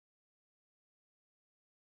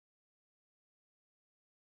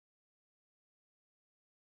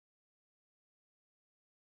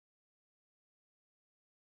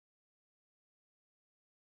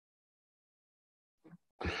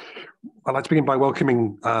I'd like to begin by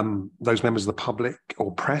welcoming those members of the public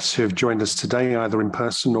or press who have joined us today, either in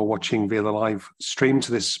person or watching via the live stream,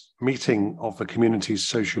 to this meeting of the Community's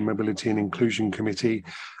Social Mobility and Inclusion Committee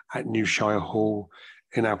at New Shire Hall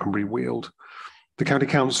in Alconbury Weald. The County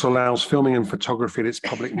Council allows filming and photography at its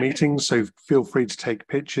public meetings, so feel free to take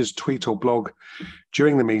pictures, tweet or blog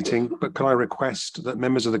during the meeting, but can I request that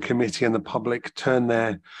members of the committee and the public turn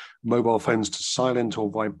their mobile phones to silent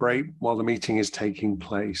or vibrate while the meeting is taking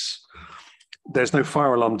place. There's no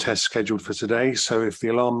fire alarm test scheduled for today, so if the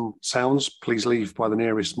alarm sounds, please leave by the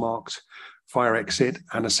nearest marked fire exit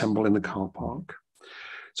and assemble in the car park.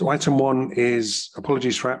 So item 1 is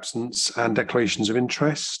apologies for absence and declarations of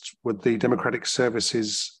interest. Would the Democratic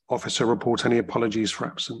Services Officer report any apologies for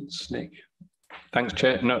absence? Nick. Thanks,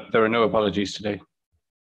 Chair. No, there are no apologies today.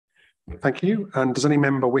 Thank you. And does any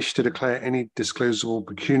member wish to declare any disclosable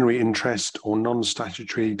pecuniary interest or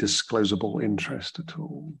non-statutory disclosable interest at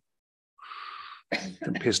all? There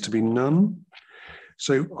appears to be none.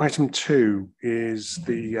 So item 2 is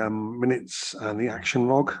the minutes and the action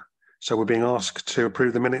log. So we're being asked to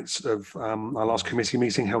approve the minutes of our last committee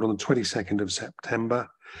meeting held on the 22nd of September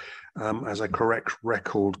as a correct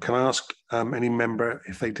record. Can I ask any member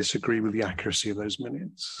if they disagree with the accuracy of those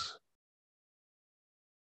minutes?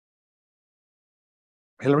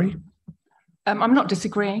 Hilary? I'm not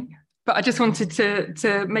disagreeing, but I just wanted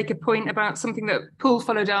to make a point about something that Paul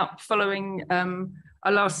followed up following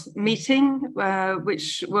our last meeting,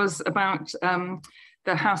 which was about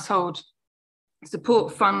the Household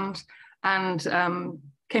Support Fund and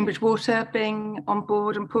Cambridge Water being on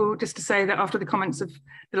board. And Paul, just to say that after the comments of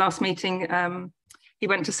the last meeting, he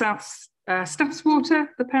went to Staffs Water,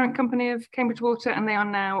 the parent company of Cambridge Water, and they are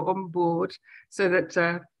now on board, so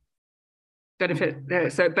that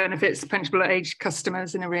it benefits pensionable age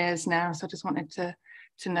customers in arrears now. So I just wanted to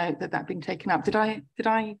note that that being taken up. Did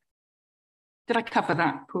I cover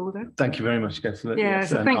that, Paul? Though? Thank you very much, Councillor. Yeah,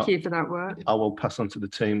 so thank you for that work. I will pass on to the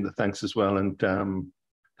team the thanks as well, and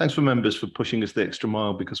thanks for members for pushing us the extra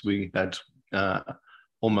mile, because we had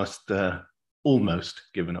almost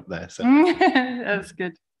given up there. So that's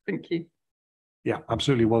good. Thank you. Yeah,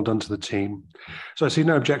 absolutely. Well done to the team. So I see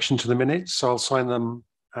no objection to the minutes, so I'll sign them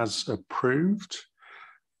as approved.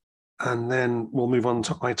 And then we'll move on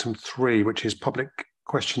to item 3, which is public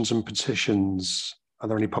questions and petitions. Are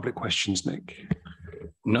there any public questions, Nick?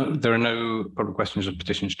 No, there are no public questions or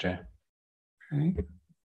petitions, Chair. Okay.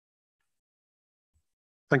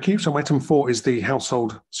 Thank you. So item 4 is the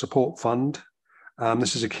Household Support Fund.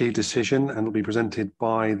 This is a key decision and will be presented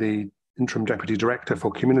by the Interim Deputy Director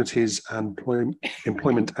for Communities and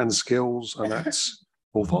Employment and Skills, and that's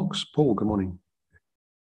Paul Fox. Paul, good morning.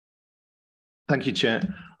 Thank you, Chair.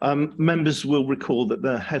 Members will recall that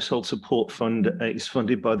the Household Support Fund is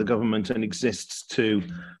funded by the government and exists to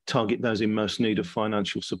target those in most need of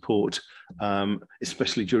financial support,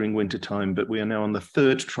 especially during winter time. But we are now on the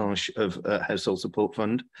 3rd tranche of Household Support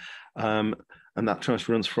Fund, and that tranche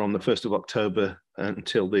runs from the 1st of October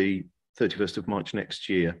until the 31st of March next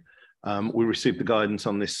year. We received the guidance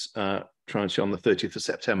on this tranche on the 30th of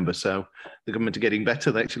September. So the government are getting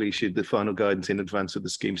better. They actually issued the final guidance in advance of the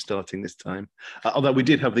scheme starting this time. Although we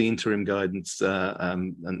did have the interim guidance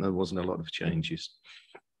and there wasn't a lot of changes.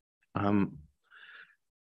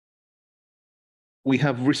 We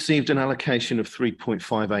have received an allocation of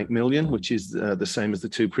 3.58 million, which is the same as the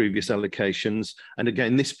 2 previous allocations. And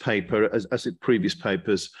again, this paper, as in previous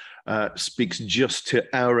papers, speaks just to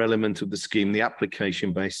our element of the scheme, the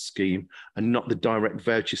application-based scheme, and not the direct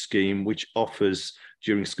voucher scheme, which offers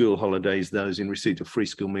during school holidays those in receipt of free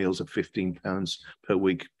school meals of £15 per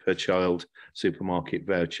week per child supermarket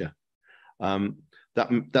voucher.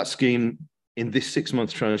 That scheme in this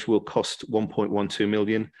 6-month tranche will cost 1.12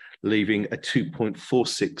 million, leaving a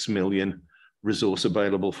 2.46 million resource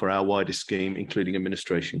available for our wider scheme, including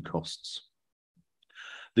administration costs.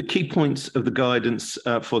 The key points of the guidance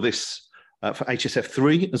for this, for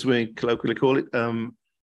HSF3, as we colloquially call it,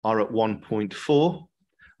 are at 1.4.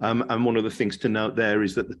 And one of the things to note there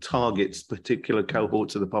is that the targets, particular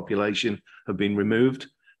cohorts of the population, have been removed.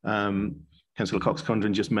 Councillor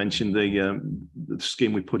Cox-Condren just mentioned the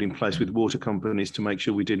scheme we put in place with water companies to make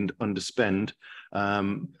sure we didn't underspend.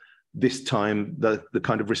 This time, the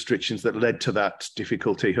kind of restrictions that led to that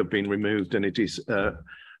difficulty have been removed, and it is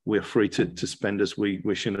we're free to spend as we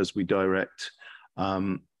wish and as we direct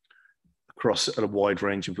across a wide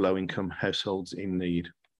range of low-income households in need.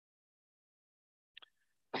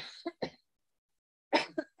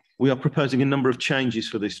 We are proposing a number of changes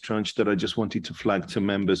for this tranche that I just wanted to flag to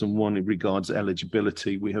members, and one regards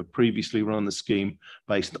eligibility. We have previously run the scheme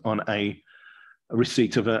based on a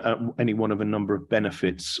receipt of any one of a number of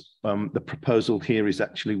benefits. The proposal here is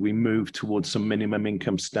actually we move towards some minimum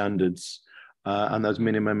income standards, and those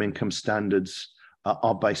minimum income standards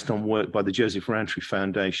are based on work by the Joseph Rowntree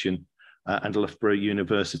Foundation and Loughborough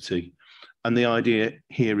University. And the idea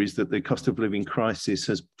here is that the cost of living crisis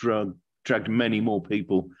has dragged many more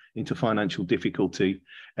people into financial difficulty,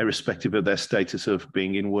 irrespective of their status of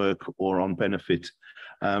being in work or on benefit.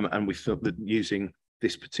 And we thought that using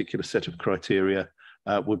this particular set of criteria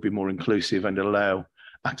would be more inclusive and allow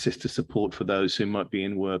access to support for those who might be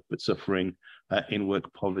in work but suffering in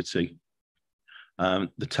work poverty.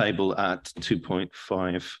 The table at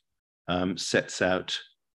 2.5 sets out,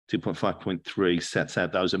 2.5.3 sets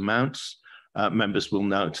out those amounts. Members will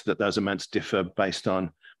note that those amounts differ based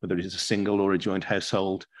on whether it is a single or a joint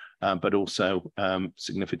household, but also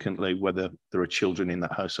significantly whether there are children in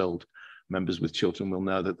that household. Members with children will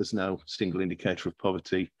know that there's no single indicator of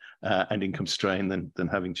poverty and income strain than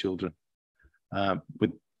having children,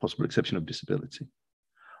 with possible exception of disability.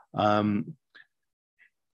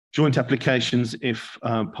 Joint applications, if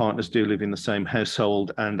partners do live in the same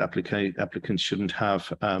household, and applicants shouldn't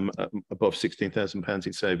have above £16,000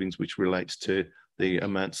 in savings, which relates to the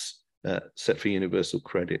amounts set for universal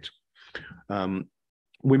credit.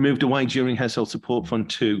 We moved away during Household Support Fund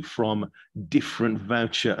 2 from different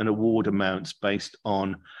voucher and award amounts based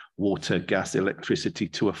on water, gas, electricity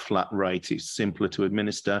to a flat rate. It's simpler to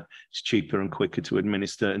administer, it's cheaper and quicker to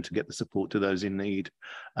administer and to get the support to those in need.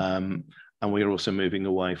 And we are also moving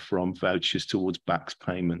away from vouchers towards BACS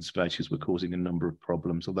payments. Vouchers were causing a number of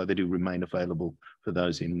problems, although they do remain available for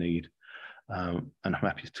those in need. And I'm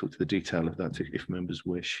happy to talk to the detail of that if members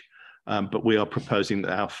wish. But we are proposing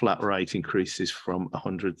that our flat rate increases from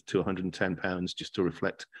 £100 to £110 just to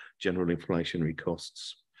reflect general inflationary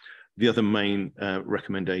costs. The other main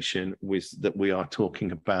recommendation was that we are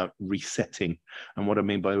talking about resetting. And what I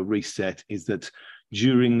mean by a reset is that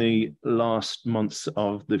during the last months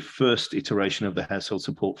of the first iteration of the Household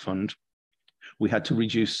Support Fund, we had to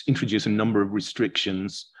introduce a number of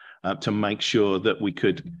restrictions to make sure that we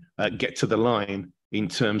could get to the line in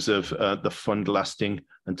terms of the fund lasting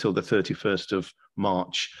until the 31st of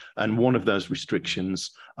March. And one of those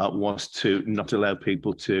restrictions was to not allow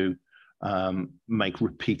people to make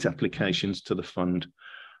repeat applications to the fund.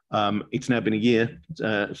 It's now been a year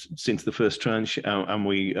since the first tranche, and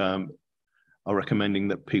we are recommending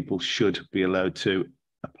that people should be allowed to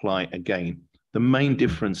apply again. The main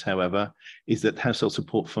difference, however, is that Household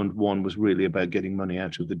Support Fund 1 was really about getting money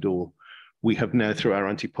out of the door. We have now, through our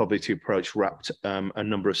anti-poverty approach, wrapped a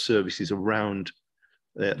number of services around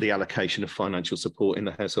the allocation of financial support in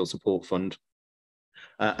the Household Support Fund.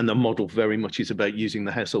 And the model very much is about using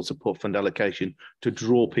the Household Support Fund allocation to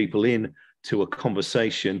draw people in to a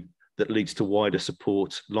conversation that leads to wider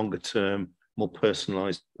support, longer term, more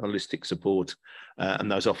personalised, holistic support.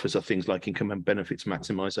 And those offers are things like income and benefits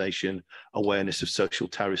maximisation, awareness of social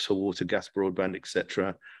tariffs for water, gas, broadband,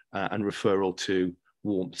 etc., and referral to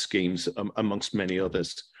warmth schemes, amongst many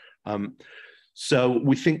others. So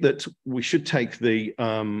we think that we should take the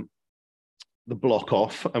block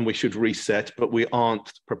off and we should reset, but we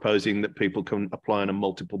aren't proposing that people can apply on a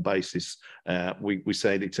multiple basis. We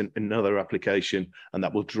say that it's another application and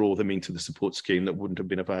that will draw them into the support scheme that wouldn't have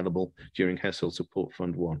been available during Household Support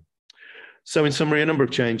Fund 1. So in summary, a number of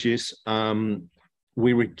changes.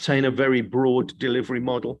 We retain a very broad delivery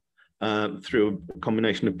model through a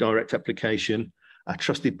combination of direct application, our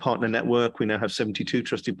trusted partner network. We now have 72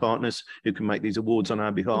 trusted partners who can make these awards on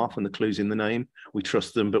our behalf, and the clue's in the name. We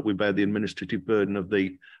trust them, but we bear the administrative burden of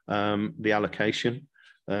the allocation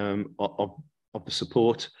of the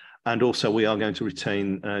support. And also we are going to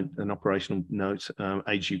retain an operational note,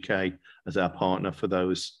 Age UK, as our partner for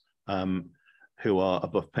those who are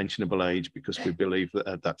above pensionable age, because we believe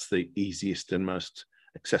that that's the easiest and most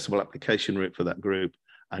accessible application route for that group.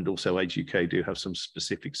 And also Age UK do have some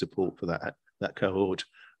specific support for that cohort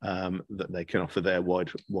that they can offer their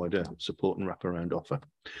wider support and wraparound offer.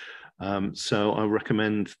 So I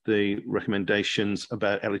recommend the recommendations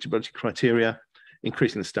about eligibility criteria,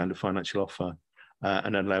 increasing the standard financial offer,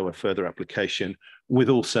 and allow a further application, with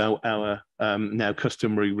also our now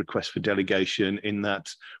customary request for delegation, in that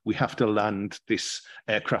we have to land this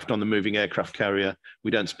aircraft on the moving aircraft carrier.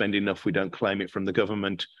 We don't spend enough, we don't claim it from the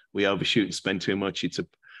government, we overshoot and spend too much. It's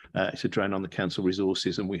a drain on the council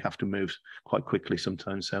resources, and we have to move quite quickly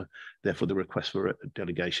sometimes. So therefore the request for a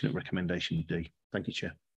delegation at recommendation D. Thank you,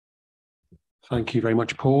 Chair. Thank you very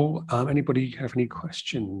much, Paul. Anybody have any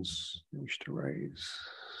questions they wish to raise?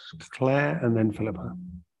 Claire and then Philippa.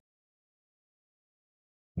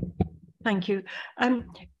 Thank you. I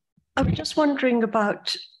was just wondering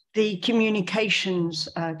about the communications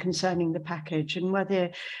concerning the package, and whether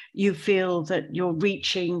you feel that you're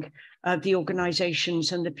reaching the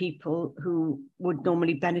organisations and the people who would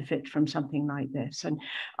normally benefit from something like this. And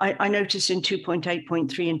I noticed in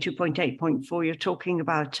 2.8.3 and 2.8.4, you're talking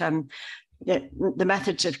about the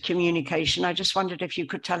methods of communication. I just wondered if you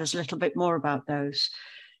could tell us a little bit more about those.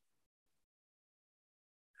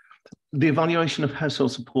 The evaluation of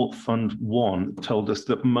Household Support Fund 1 told us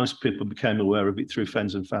that most people became aware of it through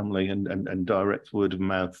friends and family and direct word of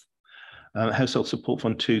mouth. Household Support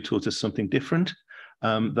Fund 2 taught us something different,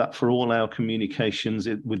 that for all our communications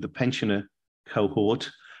with the pensioner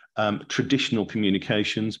cohort, traditional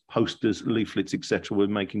communications, posters, leaflets, etc., were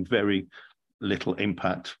making very little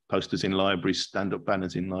impact. Posters in libraries, stand-up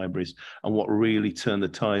banners in libraries. And what really turned the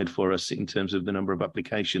tide for us in terms of the number of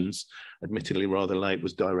applications, admittedly rather late,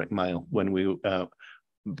 was direct mail, when we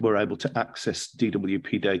were able to access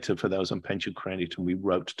DWP data for those on pension credit, and we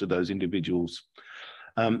wrote to those individuals.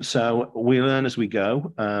 So we learn as we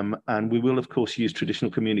go, and we will, of course, use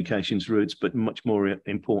traditional communications routes, but much more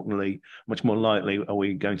importantly, much more likely are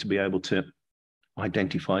we going to be able to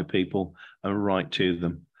identify people and write to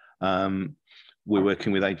them. We're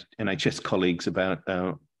working with NHS colleagues about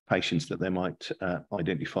patients that they might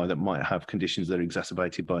identify that might have conditions that are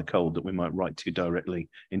exacerbated by cold that we might write to directly,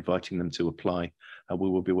 inviting them to apply. We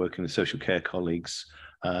will be working with social care colleagues,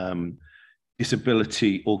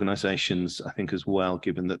 disability organisations, I think as well,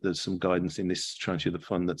 given that there's some guidance in this tranche of the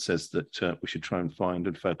fund that says that we should try and find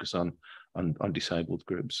and focus on disabled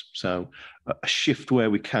groups. So a shift where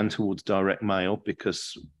we can towards direct mail,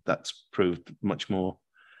 because that's proved much more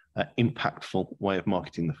impactful way of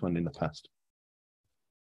marketing the fund in the past.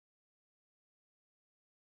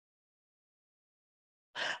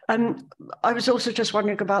 I was also just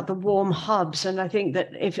wondering about the warm hubs, and I think that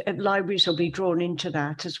if libraries will be drawn into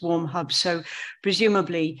that as warm hubs, so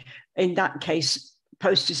presumably in that case,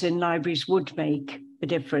 posters in libraries would make a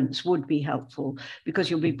difference, would be helpful,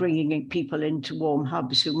 because you'll be bringing in people into warm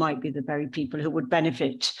hubs who might be the very people who would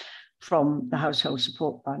benefit from the Household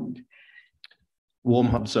Support Fund. Warm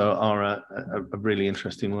hubs are a really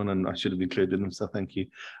interesting one, and I should have included them, so thank you,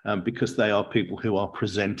 because they are people who are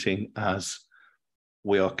presenting as,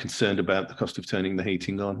 we are concerned about the cost of turning the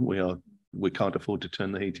heating on. We can't afford to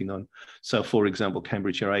turn the heating on. So, for example,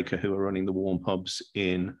 Cambridgeshire Acre, who are running the warm hubs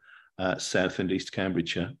in South and East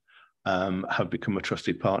Cambridgeshire, have become a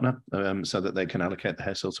trusted partner so that they can allocate the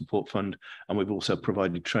Household Support Fund. And we've also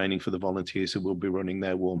provided training for the volunteers who will be running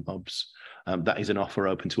their warm hubs. That is an offer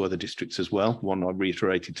open to other districts as well. One I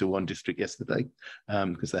reiterated to one district yesterday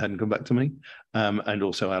because they hadn't come back to me. And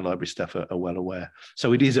also our library staff are well aware.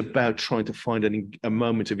 So it is about trying to find a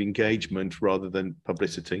moment of engagement rather than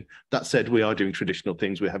publicity. That said, we are doing traditional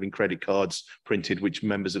things. We're having credit cards printed, which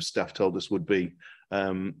members of staff told us would be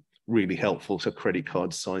really helpful. So credit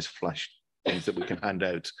card size flash things that we can hand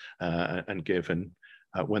out and give, and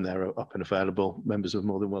when they're up and available, members are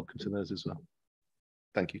more than welcome to those as well.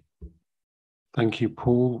 Thank you. Thank you,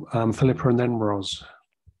 Paul. Philippa and then Ros.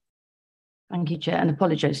 Thank you, Chair, and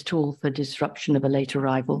apologise to all for disruption of a late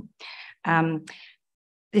arrival.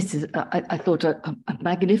 This is, I thought, a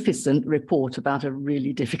magnificent report about a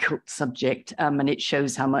really difficult subject, and it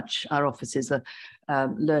shows how much our offices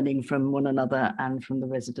are learning from one another and from the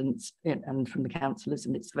residents and from the councillors,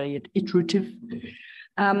 and it's very iterative.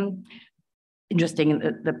 Interesting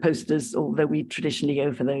that the posters, although we traditionally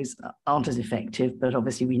go for those, aren't as effective, but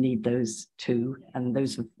obviously we need those too, and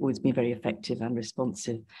those have always been very effective and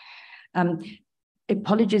responsive.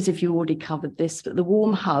 Apologies if you already covered this, but the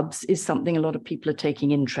warm hubs is something a lot of people are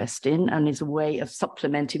taking interest in, and is a way of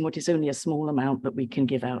supplementing what is only a small amount that we can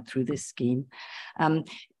give out through this scheme.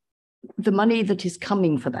 The money that is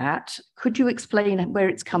coming for that, could you explain where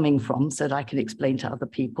it's coming from so that I can explain to other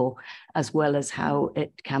people, as well as how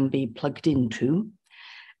it can be plugged into?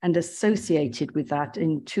 And associated with that,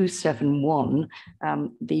 in 271,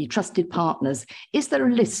 the trusted partners, is there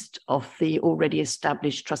a list of the already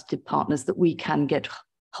established trusted partners that we can get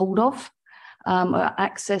hold of or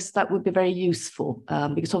access? That would be very useful,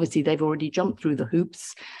 because obviously they've already jumped through the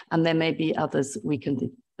hoops, and there may be others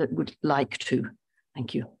that would like to.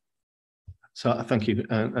 Thank you. So thank you,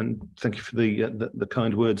 and thank you for the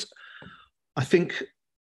kind words. I think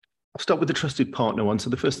I'll start with the trusted partner one. So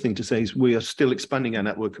the first thing to say is we are still expanding our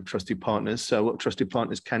network of trusted partners. So trusted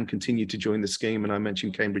partners can continue to join the scheme. And I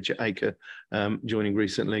mentioned Cambridgeshire Acre joining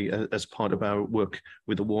recently as part of our work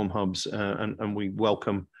with the warm hubs, and we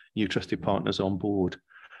welcome new trusted partners on board.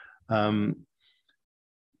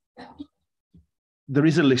 There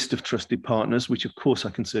is a list of trusted partners, which of course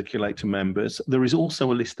I can circulate to members. There is also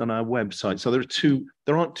a list on our website. So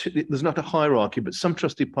there's not a hierarchy, but some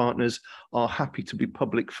trusted partners are happy to be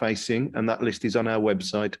public facing, and that list is on our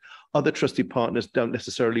website. Other trusted partners don't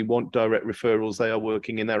necessarily want direct referrals. They are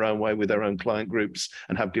working in their own way with their own client groups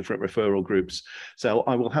and have different referral groups. So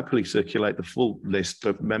I will happily circulate the full list,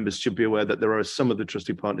 but members should be aware that there are some of the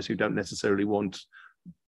trusted partners who don't necessarily want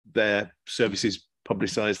their services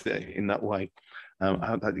publicised in that way.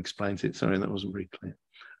 That explains it. Sorry, that wasn't very clear.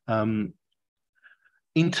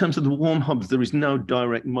 In terms of the warm hubs, there is no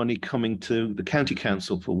direct money coming to the county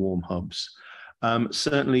council for warm hubs.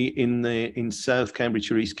 Certainly in South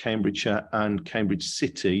Cambridgeshire, East Cambridgeshire and Cambridge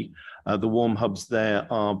City, the warm hubs there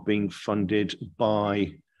are being funded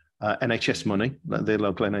by NHS money, the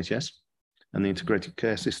local NHS and the integrated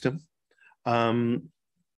care system.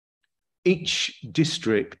 Each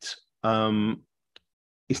district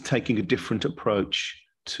is taking a different approach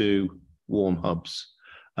to warm hubs.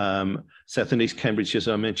 South and East Cambridge, as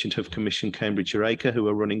I mentioned, have commissioned Cambridgeshire Acre, who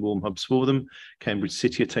are running warm hubs for them. Cambridge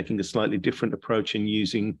City are taking a slightly different approach and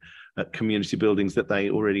using community buildings that they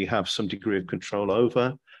already have some degree of control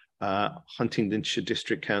over. Huntingdonshire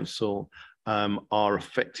District Council are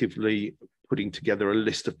effectively putting together a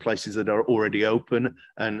list of places that are already open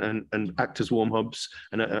and act as warm hubs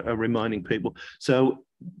and are reminding people. So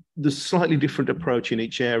there's a slightly different approach in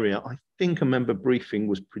each area. I think a member briefing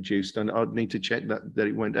was produced, and I'd need to check that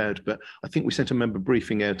it went out, but I think we sent a member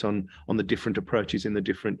briefing out on the different approaches in the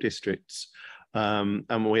different districts.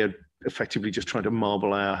 And we are effectively just trying to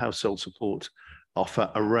marble our household support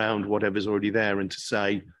offer around whatever's already there and to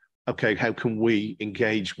say, okay, how can we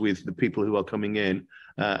engage with the people who are coming in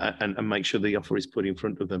and make sure the offer is put in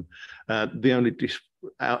front of them?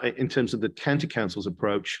 In terms of the county council's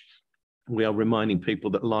approach, we are reminding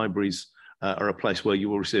people that libraries are a place where you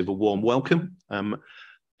will receive a warm welcome.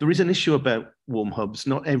 There is an issue about warm hubs.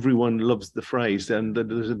 Not everyone loves the phrase, and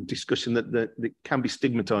there's a discussion that it can be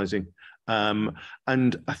stigmatizing.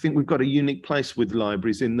 And I think we've got a unique place with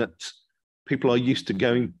libraries in that people are used to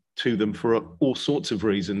going to them for all sorts of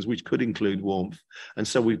reasons, which could include warmth. And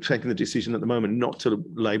so we've taken the decision at the moment not to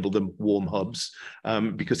label them warm hubs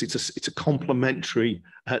because it's a complementary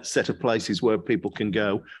set of places where people can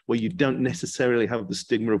go, where you don't necessarily have the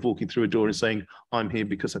stigma of walking through a door and saying, I'm here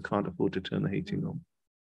because I can't afford to turn the heating on.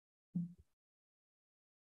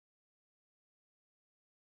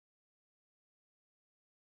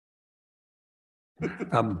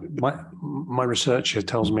 My research here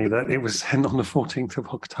tells me that it was sent on the 14th of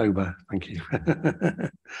October. Thank you.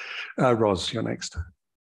 Ros, you're next.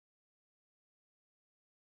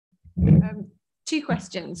 Two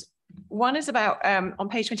questions. One is about on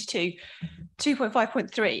page 22,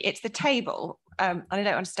 2.5.3. It's the table, and I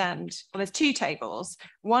don't understand. Well, there's two tables.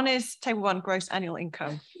 One is table 1, gross annual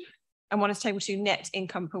income, and one is table 2, net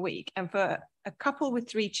income per week. And for a couple with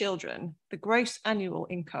 3 children, the gross annual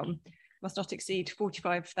income must not exceed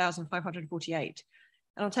 45,548.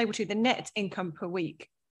 And on table 2, the net income per week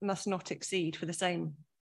must not exceed, for the same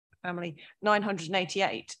family,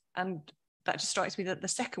 988. And that just strikes me that the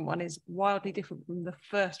second one is wildly different from the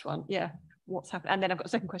first one. Yeah, what's happened? And then I've got a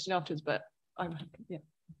second question afterwards, but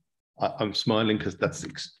I'm smiling because that's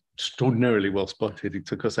extraordinarily well spotted. It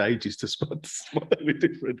took us ages to spot slightly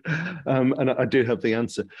different. And I do have the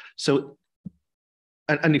answer. So,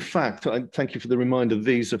 and in fact, thank you for the reminder,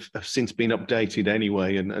 these have since been updated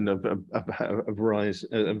anyway and have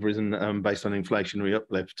risen based on inflationary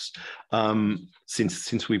uplifts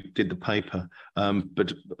since we did the paper.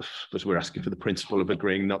 But we're asking for the principle of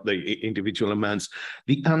agreeing, not the individual amounts.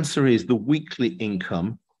 The answer is the weekly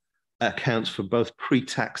income accounts for both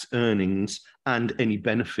pre-tax earnings and any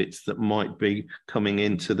benefits that might be coming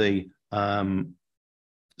into the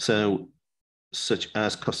such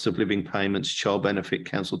as cost of living payments, child benefit,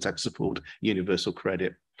 council tax support, universal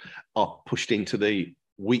credit, are pushed into the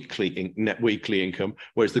net weekly income,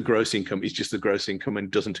 whereas the gross income is just the gross income and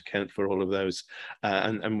doesn't account for all of those.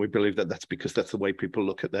 And we believe that that's because that's the way people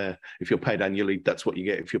look at if you're paid annually, that's what you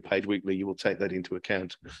get. If you're paid weekly, you will take that into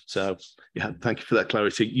account. So yeah, thank you for that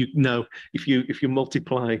clarity. You know, if you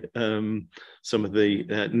multiply some of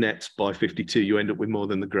the nets by 52, you end up with more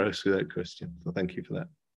than the gross without question. So thank you for that.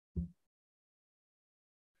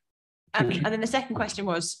 And then the second question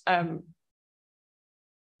was,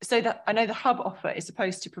 so that I know the hub offer is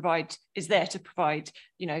supposed to provide, is there to provide,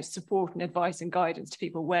 you know, support and advice and guidance to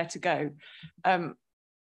people where to go.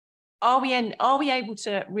 Are we able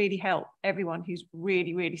to really help everyone who's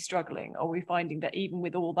really, really struggling? Or are we finding that even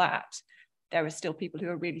with all that, there are still people who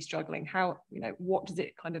are really struggling? How, you know, what does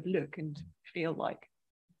it kind of look and feel like?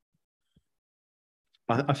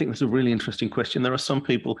 I think that's a really interesting question. There are some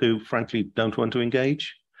people who, frankly, don't want to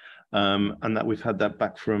engage, and that we've had that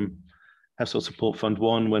back from Household Support Fund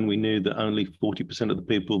 1 when we knew that only 40% of the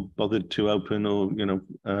people bothered to open or,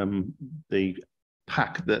 the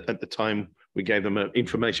pack that at the time we gave them an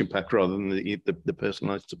information pack rather than the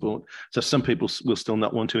personalised support. So some people will still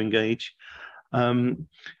not want to engage.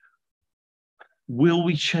 Will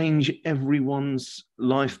we change everyone's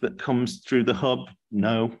life that comes through the hub?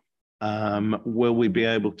 No. Will we be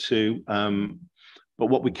able to? But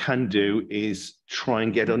what we can do is try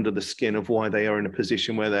and get under the skin of why they are in a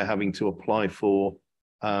position where they're having to apply for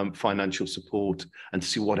financial support and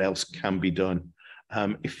see what else can be done.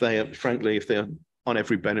 If they're on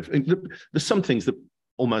every benefit, there's some things that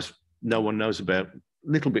almost no one knows about. A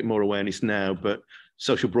little bit more awareness now, but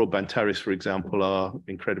social broadband tariffs, for example, are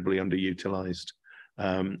incredibly underutilized.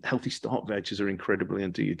 Healthy Start vouchers are incredibly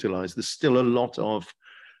underutilized. There's still a lot of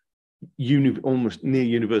almost near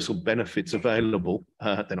universal benefits available.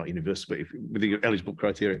 They're not universal, but with the eligible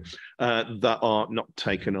criteria that are not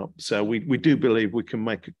taken up. So we do believe we can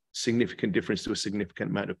make a significant difference to a significant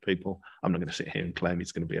amount of people. I'm not going to sit here and claim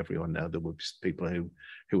it's going to be everyone now. There will be people who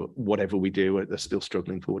whatever we do, are still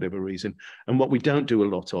struggling for whatever reason. And what we don't do a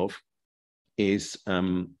lot of is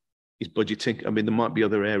budgeting. I mean, there might be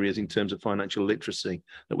other areas in terms of financial literacy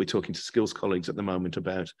that we're talking to skills colleagues at the moment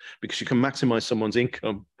about, because you can maximize someone's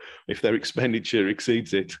income if their expenditure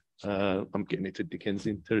exceeds it. I'm getting into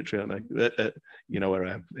Dickensian territory, aren't I? You know where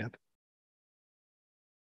I am. Yeah.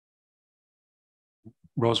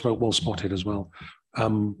 Ros, well spotted as well.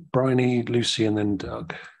 Bryony, Lucy, and then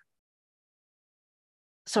Doug.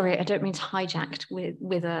 Sorry, I don't mean to hijack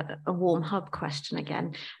with a warm hub question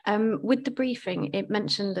again. With the briefing, it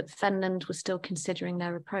mentioned that Fenland was still considering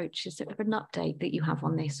their approach. Is there an update that you have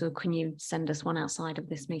on this, or can you send us one outside of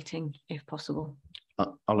this meeting, if possible?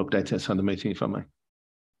 I'll update outside the meeting if I may.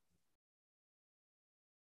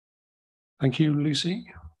 Thank you, Lucy.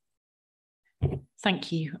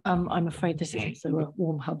 Thank you. I'm afraid this is also a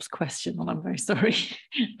warm hubs question, and I'm very sorry.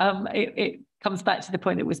 It comes back to the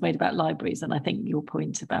point that was made about libraries, and I think your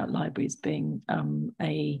point about libraries being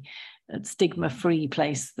a stigma-free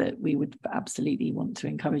place that we would absolutely want to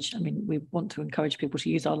encourage. I mean, we want to encourage people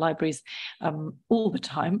to use our libraries all the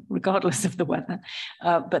time, regardless of the weather,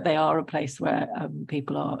 but they are a place where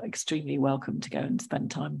people are extremely welcome to go and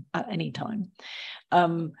spend time at any time.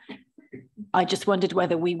 I just wondered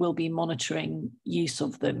whether we will be monitoring use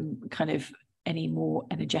of them kind of any more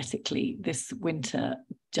energetically this winter,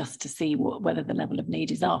 just to see whether the level of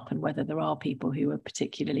need is up and whether there are people who are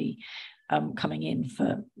particularly coming in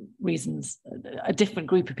for reasons, a different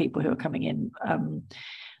group of people who are coming in,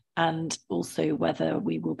 and also whether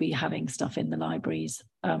we will be having stuff in the libraries,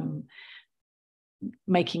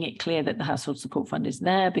 making it clear that the Household Support Fund is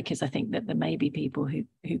there, because I think that there may be people who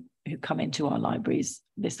come into our libraries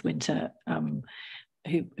this winter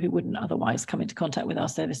who wouldn't otherwise come into contact with our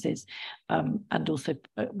services, and also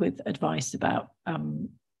with advice about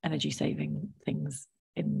energy saving things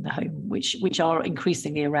in the home, which are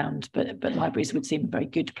increasingly around, but libraries would seem a very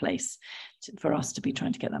good place for us to be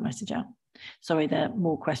trying to get that message out. Sorry, there are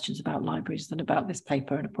more questions about libraries than about this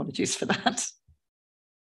paper, and apologies for that.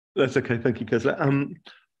 That's okay, thank you, Kesla.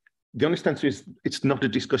 The honest answer is it's not a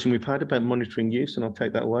discussion we've had about monitoring use, and I'll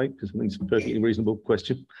take that away because I think it's a perfectly reasonable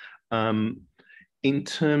question. In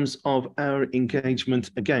terms of our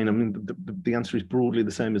engagement, again, I mean, the answer is broadly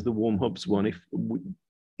the same as the Warm Hubs one.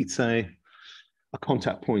 It's a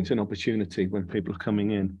contact point, an opportunity when people are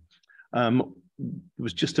coming in. It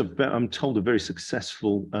was just I'm told, a very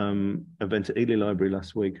successful event at Ely Library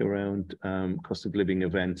last week around cost of living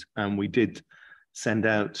event, and we did send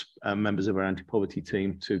out members of our anti-poverty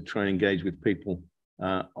team to try and engage with people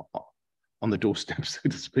on the doorstep, so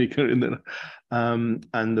to speak. And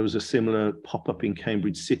there was a similar pop-up in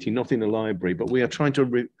Cambridge City, not in a library, but we are trying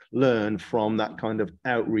to learn from that kind of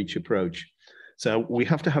outreach approach. So we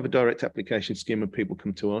have to have a direct application scheme when people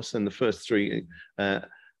come to us, and the first three, as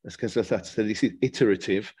Kesla said, this is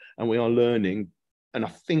iterative, and we are learning. And I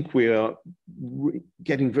think we are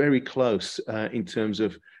getting very close in terms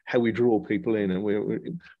of how we draw people in,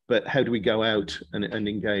 and but how do we go out and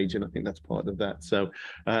engage? And I think that's part of that. So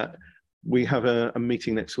we have a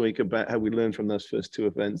meeting next week about how we learn from those first two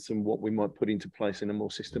events and what we might put into place in a more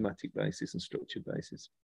systematic basis and structured basis.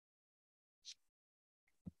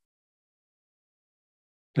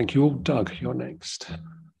 Thank you all. Doug, you're next.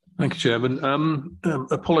 Thank you, Chairman.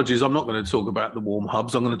 Apologies, I'm not going to talk about the Warm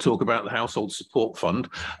Hubs. I'm going to talk about the Household Support Fund.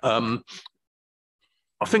 I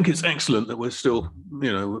think it's excellent that we're still,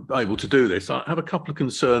 able to do this. I have a couple of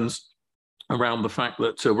concerns around the fact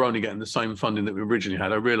that we're only getting the same funding that we originally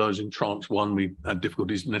had. I realise in tranche one we had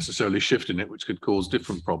difficulties necessarily shifting it, which could cause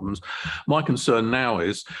different problems. My concern now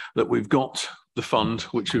is that we've got the fund,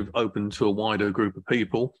 which we've opened to a wider group of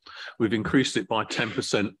people. We've increased it by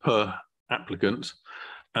 10% per applicant.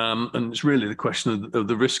 And it's really the question of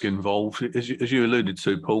the risk involved. As you alluded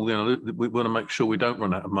to, Paul, you know, we want to make sure we don't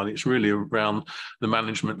run out of money. It's really around the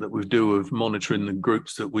management that we do of monitoring the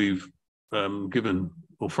groups that we've given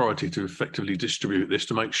authority to effectively distribute this,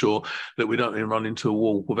 to make sure that we don't run into a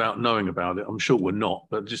wall without knowing about it. I'm sure we're not,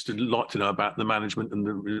 but just I'd like to know about the management and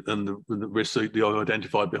the risks that you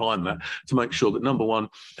identified behind that, to make sure that, number one,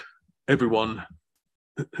 everyone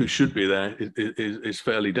who should be there is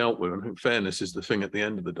fairly dealt with, and fairness is the thing at the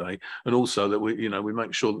end of the day, and also that we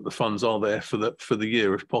make sure that the funds are there for the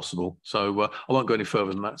year if possible. So I won't go any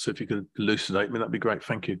further than that. So if you could elucidate me, that'd be great.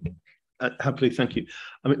 Thank you. Happily, thank you.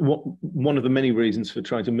 I mean, one of the many reasons for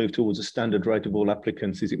trying to move towards a standard rate of all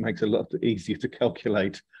applicants is it makes it a lot easier to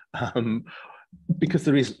calculate, because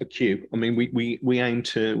there is a queue. I mean, we aim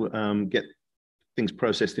to get things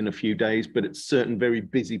processed in a few days, but at certain very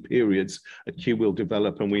busy periods, a queue will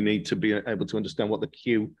develop, and we need to be able to understand what the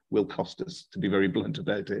queue will cost us, to be very blunt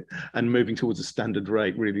about it. And moving towards a standard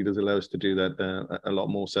rate really does allow us to do that a lot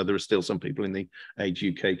more. So there are still some people in the Age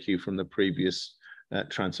UK queue from the previous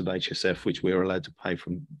tranche of HSF, which we were allowed to pay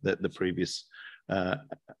from the previous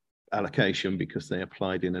allocation because they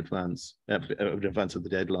applied in advance of the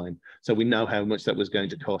deadline. So we know how much that was going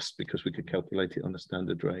to cost because we could calculate it on a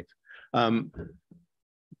standard rate.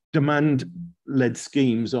 Demand-led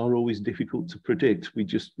schemes are always difficult to predict. We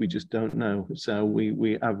just don't know. So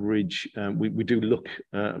we average. We do look.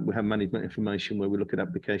 We have management information where we look at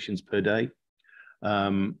applications per day.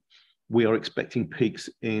 We are expecting peaks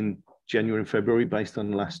in January and February based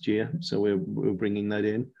on last year, so we're bringing that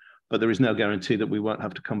in. But there is no guarantee that we won't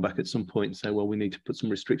have to come back at some point and say, well, we need to put some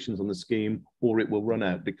restrictions on the scheme, or it will run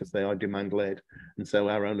out because they are demand-led. And so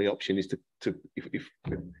our only option is to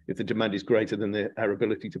if the demand is greater than our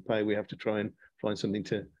ability to pay, we have to try and find something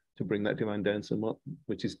to bring that demand down somewhat,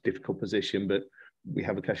 which is a difficult position, but we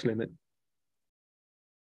have a cash limit.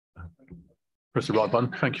 Press the right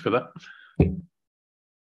button. Thank you for that.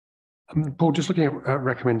 Paul, just looking at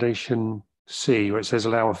recommendation C, where it says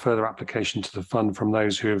allow a further application to the fund from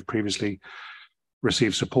those who have previously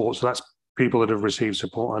received support. So that's people that have received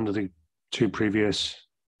support under the two previous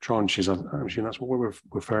tranches. I'm assuming that's what we're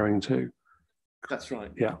referring to. That's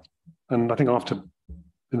right. Yeah. And I think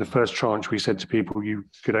in the first tranche, we said to people you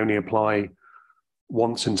could only apply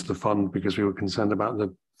once into the fund because we were concerned about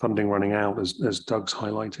the funding running out, as Doug's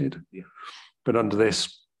highlighted. Yeah. But under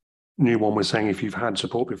this new one, we're saying if you've had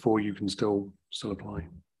support before, you can still apply.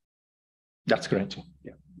 That's correct.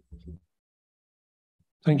 Yeah.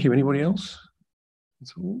 Thank you. Anybody else?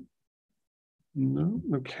 That's all. No.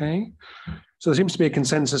 Okay. So there seems to be a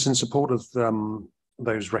consensus in support of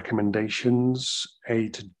those recommendations A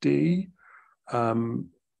to D.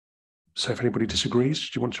 So if anybody disagrees,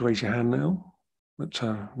 do you want to raise your hand now? But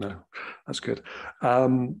no, that's good.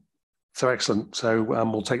 So excellent. So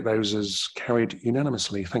we'll take those as carried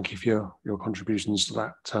unanimously. Thank you for your contributions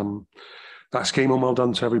to that scheme, and well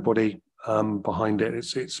done to everybody behind it.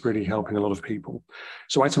 It's really helping a lot of people.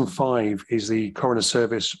 So item 5 is the Coroner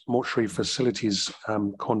Service Mortuary Facilities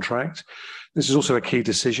contract. This is also a key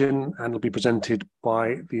decision and will be presented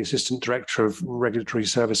by the Assistant Director of Regulatory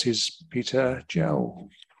Services, Peter Gell.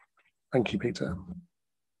 Thank you, Peter.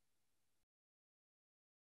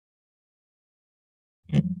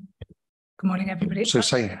 Good morning, everybody. So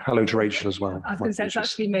say hello to Rachel as well. I was going to say it's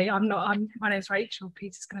actually me. My name's Rachel.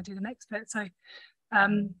 Peter's going to do the next bit. So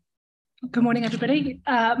good morning, everybody.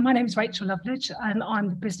 My name is Rachel Loveridge, and I'm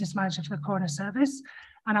the business manager for the Coroner Service.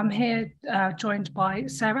 And I'm here joined by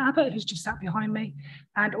Sarah Abbott, who's just sat behind me,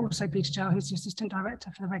 and also Peter Gell, who's the Assistant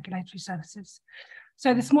Director for the Regulatory Services.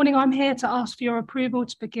 So this morning, I'm here to ask for your approval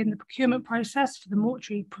to begin the procurement process for the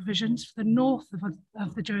mortuary provisions for the north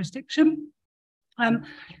of the jurisdiction. And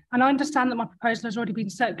I understand that my proposal has already been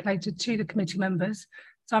circulated to the committee members,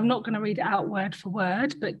 so I'm not going to read it out word for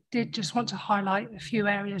word, but did just want to highlight a few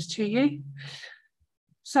areas to you.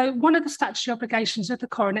 So one of the statutory obligations of the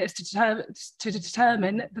coroner is to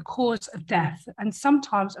determine the cause of death, and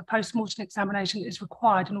sometimes a post-mortem examination is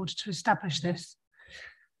required in order to establish this.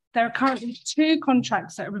 There are currently 2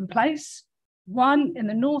 contracts that are in place, one in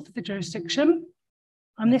the north of the jurisdiction,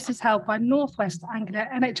 and this is held by North West Anglia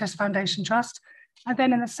NHS Foundation Trust, and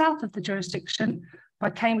then in the south of the jurisdiction by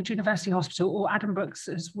Cambridge University Hospital, or Addenbrooke's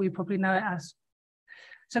as we probably know it as.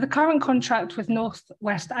 So the current contract with North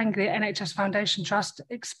West Anglia NHS Foundation Trust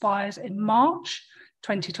expires in March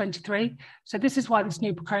 2023. So this is why this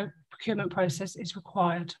new procurement procurement process is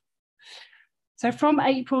required. So from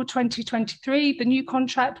April 2023, the new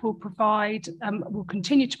contract will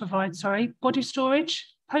continue to provide, body storage,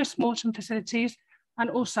 post-mortem facilities, and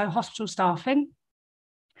also hospital staffing.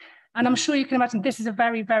 And I'm sure you can imagine this is a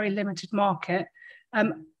very, very limited market.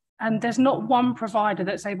 And there's not one provider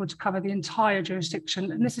that's able to cover the entire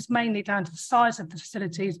jurisdiction. And this is mainly down to the size of the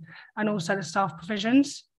facilities and also the staff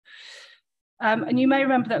provisions. And you may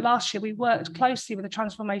remember that last year we worked closely with the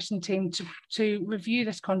transformation team to review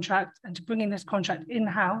this contract and to bring in this contract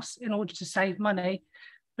in-house in order to save money.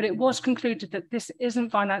 But it was concluded that this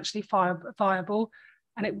isn't financially viable,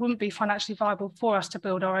 and it wouldn't be financially viable for us to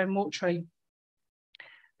build our own mortuary.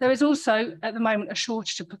 There is also, at the moment, a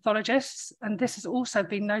shortage of pathologists, and this has also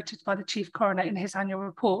been noted by the Chief Coroner in his annual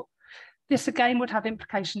report. This again would have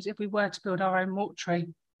implications if we were to build our own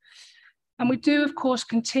mortuary. And we do, of course,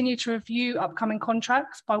 continue to review upcoming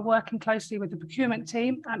contracts by working closely with the procurement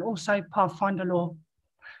team and also Pathfinder Law.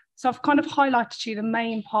 So I've kind of highlighted to you the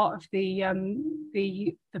main part of the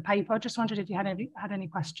paper. I just wondered if you had any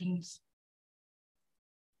questions.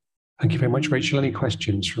 Thank you very much, Rachel. Any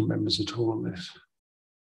questions from members at all on this?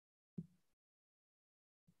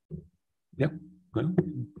 Yep. No?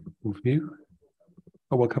 One from you?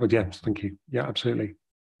 Oh, well covered. Yes, thank you. Yeah, absolutely.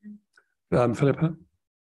 Philippa?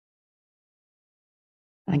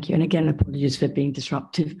 Thank you. And again, apologies for being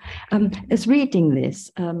disruptive. As reading this,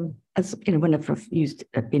 as you know, whenever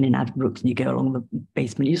I've been in Addenbrooke's and you go along the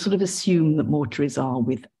basement, you sort of assume that mortuaries are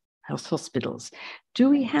with hospitals. Do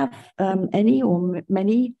we have any or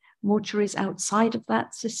many mortuaries outside of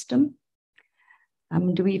that system?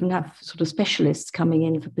 Do we even have sort of specialists coming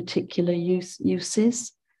in for particular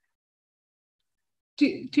uses? Do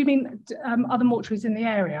you mean other mortuaries in the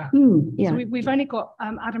area? Yeah. So we've only got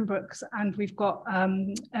Addenbrooke's and we've got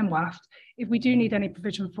MWAFT. If we do need any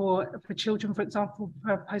provision for children, for example,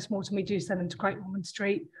 for post-mortem, we do send them to Great Ormond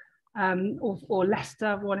Street, or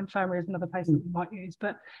Leicester Royal Infirmary is another place that we might use.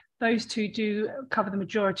 But those two do cover the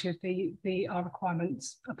majority of our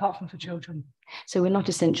requirements, apart from for children. So we're not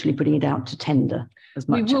essentially putting it out to tender as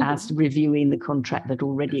much as reviewing the contract that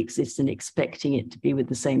already exists and expecting it to be with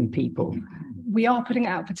the same people. We are putting it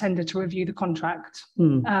out for tender to review the contract,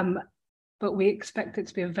 but we expect it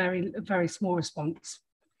to be a very small response.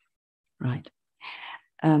 Right.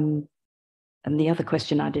 And the other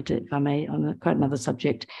question I did, if I may, on quite another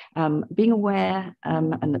subject, being aware,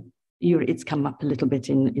 and it's come up a little bit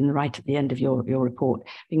in the right at the end of your report,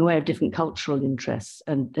 being aware of different cultural interests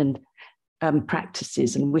and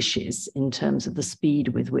practices and wishes in terms of the speed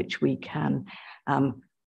with which we can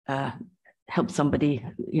help somebody,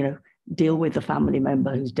 deal with a family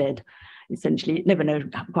member who's dead. Essentially, never know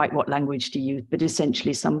quite what language to use, but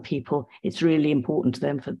essentially some people, it's really important to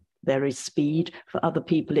them for there is speed. For other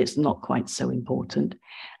people, it's not quite so important.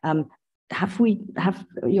 Have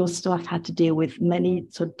your staff had to deal with many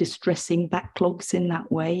sort of distressing backlogs in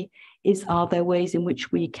that way? Are there ways in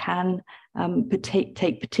which we can take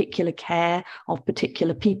particular care of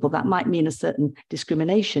particular people? That might mean a certain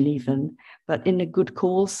discrimination even, but in a good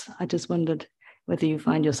cause. I just wondered whether you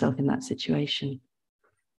find yourself in that situation.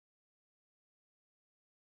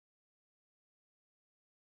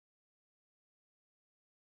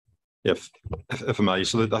 Yeah, if I may.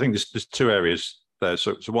 So I think there's two areas there.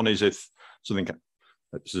 So one is if something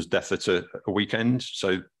such as death at a weekend.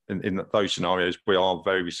 So in those scenarios, we are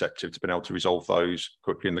very receptive to being able to resolve those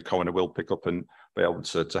quickly, and the coroner will pick up and be able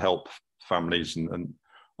to help families and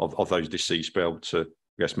of those deceased be able to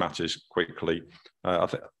address matters quickly. I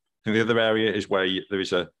think the other area is where there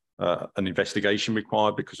is an investigation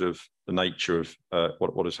required because of the nature of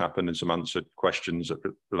what has happened and some answered questions that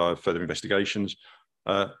rely on further investigations.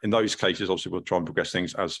 In those cases, obviously, we'll try and progress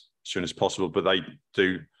things as soon as possible, but they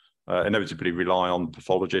do inevitably rely on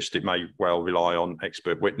pathologists. It may well rely on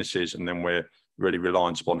expert witnesses, and then we're really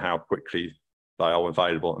reliant upon how quickly they are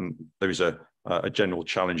available. And there is a general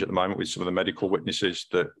challenge at the moment with some of the medical witnesses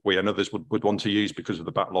that we and others would want to use because of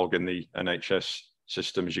the backlog in the NHS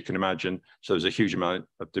system, as you can imagine. So there's a huge amount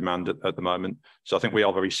of demand at the moment. So I think we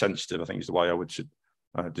are very sensitive, I think is the way I would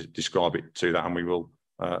describe it to that, and we will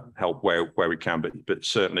help where we can. But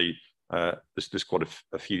certainly there's quite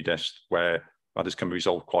a few deaths where matters can be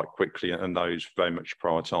resolved quite quickly, and those very much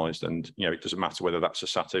prioritised. And it doesn't matter whether that's a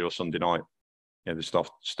Saturday or Sunday night. The staff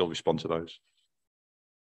still respond to those.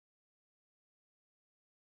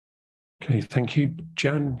 Okay, thank you.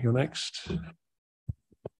 Jan, you're next.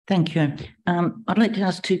 Thank you. I'd like to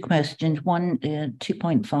ask two questions, one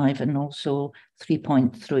 2.5 and also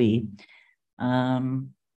 3.3.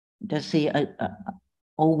 Does say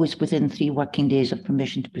always within 3 working days of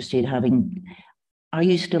permission to proceed having, are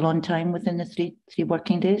you still on time within the three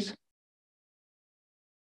working days?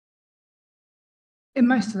 in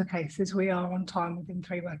most of the cases, we are on time within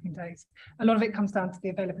 3 working days. A lot of it comes down to the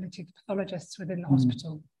availability of the pathologists within the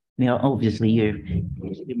hospital. Yeah, obviously you're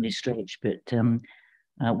extremely stretched, but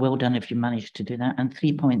well done if you managed to do that. And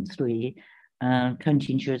 3.3,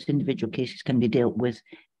 county insurance individual cases can be dealt with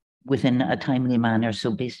within a timely manner.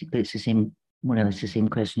 So basically it's the same, more or less the same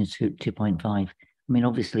question as 2.5. I mean,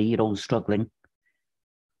 obviously you're all struggling.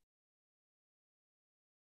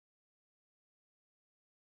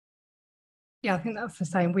 Yeah, I think that's the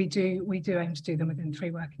same. We do aim to do them within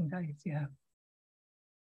 3 working days, yeah.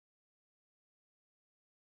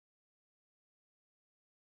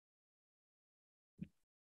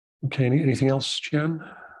 Okay, anything else, Jan?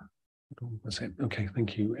 That's it. Okay,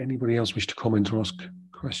 thank you. Anybody else wish to comment or ask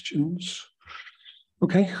questions?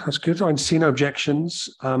 Okay, that's good. I see no objections.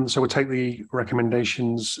 So we'll take the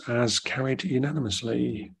recommendations as carried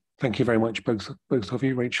unanimously. Thank you very much, both of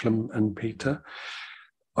you, Rachel and Peter.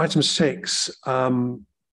 Item 6,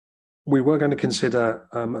 we were going to consider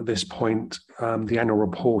at this point the annual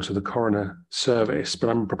report of the Coroner Service, but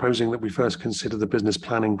I'm proposing that we first consider the business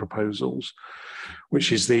planning proposals,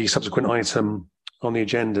 which is the subsequent item on the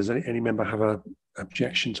agenda. Does any member have an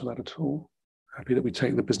objection to that at all? Happy that we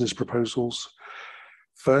take the business proposals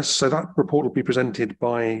first. So that report will be presented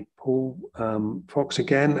by Paul Fox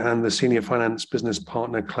again, and the Senior Finance Business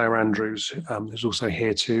Partner, Claire Andrews, who's also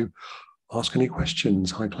here to ask any questions.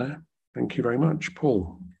 Hi, Claire. Thank you very much.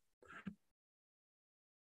 Paul.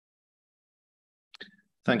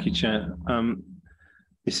 Thank you, Chair.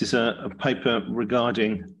 This is a paper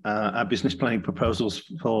regarding our business planning proposals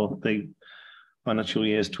for the financial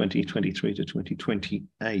years 2023 to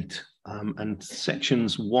 2028. And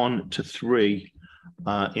sections 1 to 3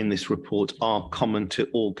 in this report are common to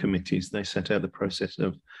all committees. They set out the process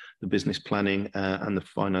of the business planning and the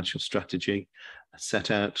financial strategy,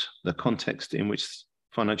 set out the context in which,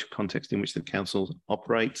 financial context in which the council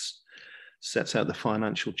operates, sets out the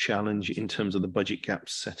financial challenge in terms of the budget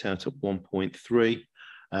gaps set out at 1.3,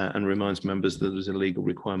 and reminds members that there's a legal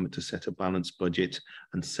requirement to set a balanced budget,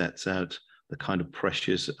 and sets out the kind of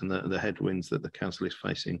pressures and the headwinds that the council is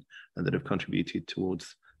facing and that have contributed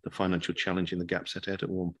towards the financial challenge in the gap set out at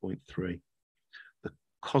 1.3. The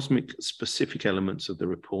COSMIC specific elements of the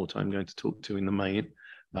report I'm going to talk to in the main,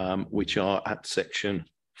 which are at section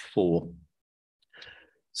 4.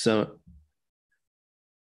 So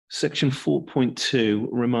section 4.2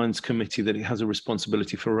 reminds committee that it has a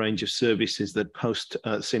responsibility for a range of services that post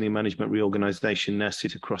senior management reorganisation now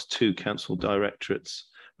sit across 2 council directorates,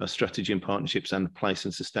 strategy and partnerships and place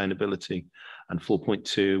and sustainability, and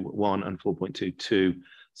 4.2.1 and 4.2.2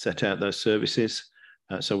 set out those services.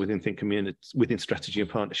 So within strategy and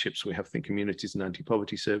partnerships, we have Think Communities and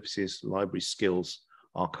anti-poverty services, library skills,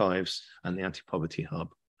 archives, and the anti-poverty hub.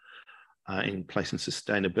 In place and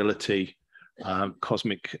sustainability,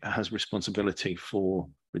 COSMIC has responsibility for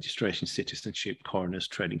registration, citizenship, coroners,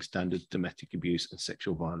 trading standards, domestic abuse, and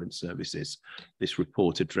sexual violence services. This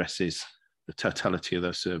report addresses the totality of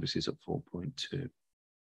those services at 4.2.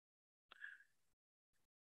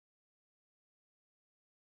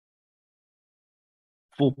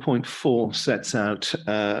 .4 sets out,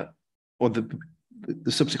 or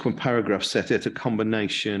the subsequent paragraph set out a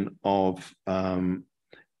combination of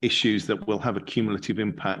issues that will have a cumulative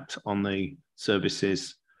impact on the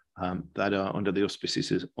services that are under the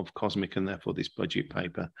auspices of COSMIC, and therefore this budget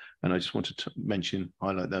paper. And I just wanted to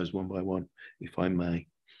highlight those one by one, if I may.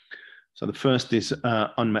 So the first is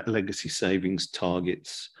unmet legacy savings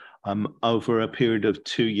targets. Over a period of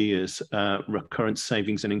 2 years, recurrent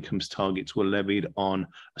savings and incomes targets were levied on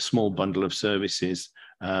a small bundle of services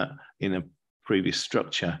in a previous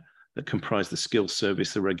structure that comprised the skills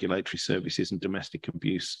service, the regulatory services, and domestic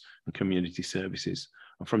abuse and community services.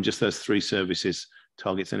 And from just those 3 services,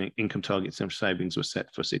 targets and income targets and savings were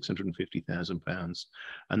set for £650,000,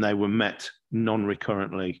 and they were met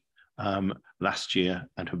non-recurrently last year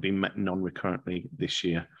and have been met non-recurrently this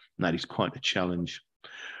year, and that is quite a challenge.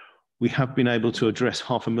 We have been able to address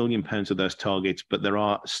 £500,000 of those targets, but there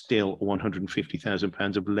are still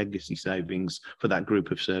 £150,000 of legacy savings for that group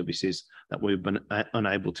of services that we've been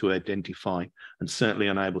unable to identify, and certainly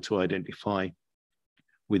unable to identify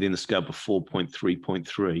within the scope of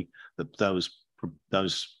 4.3.3 that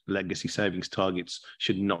those legacy savings targets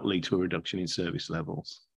should not lead to a reduction in service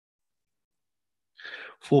levels.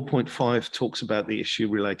 4.5 talks about the issue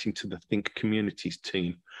relating to the Think Communities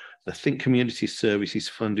team. The Think Communities service is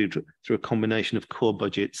funded through a combination of core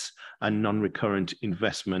budgets and non-recurrent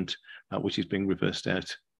investment, which is being reversed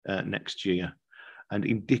out next year. And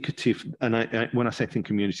indicative, and when I say Think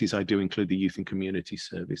Communities, I do include the Youth and Community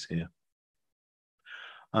service here.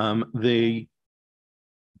 The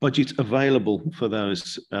budget available for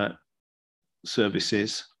those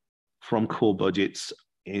services from core budgets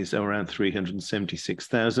is around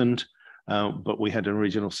 376,000, but we had an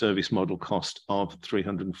original service model cost of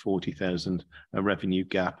 340,000, a revenue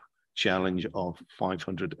gap challenge of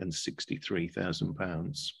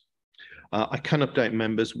 £563,000. I can update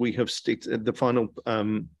members. We have the final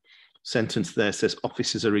sentence there says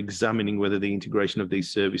officers are examining whether the integration of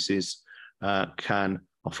these services can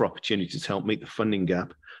offer opportunities to help meet the funding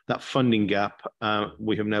gap. That funding gap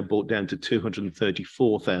we have now brought down to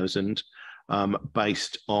 234,000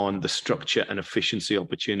 based on the structure and efficiency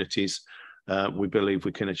opportunities we believe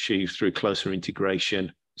we can achieve through closer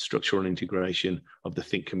integration, structural integration of the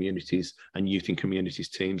Think Communities and Youth in Communities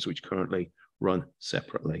teams, which currently run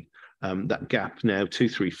separately. That gap now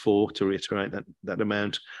 234, to reiterate that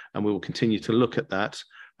amount, and we will continue to look at that.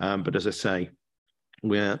 But as I say,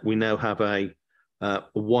 we now have a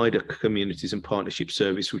wider communities and partnership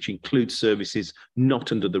service, which includes services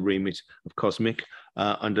not under the remit of COSMIC,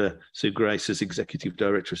 under Sue Grace as Executive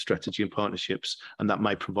Director of Strategy and Partnerships, and that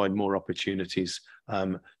may provide more opportunities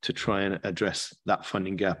to try and address that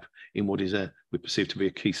funding gap in what is we perceive to be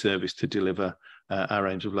a key service to deliver our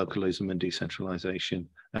aims of localism and decentralisation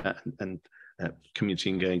and community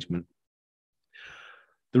engagement.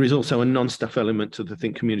 There is also a non-staff element to the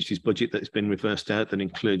Think Communities budget that has been reversed out that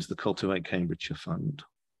includes the Cultivate Cambridgeshire Fund.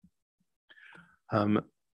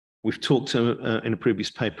 We've talked in a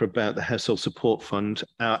previous paper about the Household Support Fund.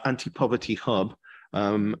 Our Anti-Poverty Hub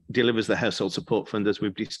delivers the Household Support Fund, as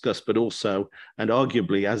we've discussed, but also, and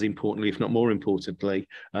arguably as importantly, if not more importantly,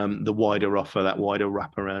 the wider offer, that wider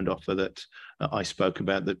wraparound offer that I spoke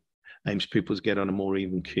about that aims people to get on a more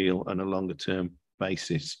even keel and a longer term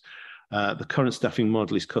basis. The current staffing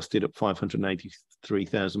model is costed at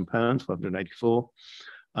 £583,000, 584.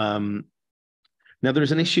 Now, there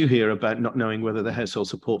is an issue here about not knowing whether the Household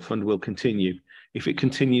Support Fund will continue. If it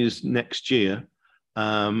continues next year,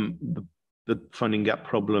 the funding gap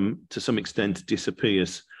problem to some extent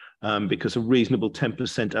disappears because a reasonable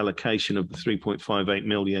 10% allocation of the 3.58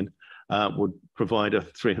 million would provide a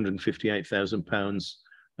 £358,000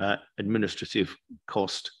 administrative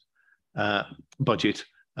cost budget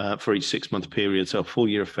for each 6-month period, so a full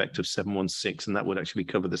year effect of 716, and that would actually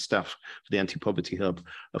cover the staff for the Anti-Poverty Hub.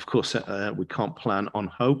 Of course, we can't plan on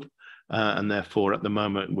hope, and therefore at the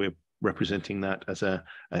moment we're representing that as a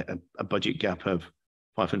budget gap of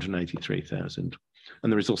 583,000.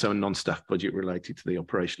 And there is also a non-staff budget related to the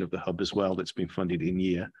operation of the hub as well that's been funded in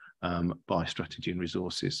year by Strategy and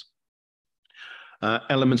Resources.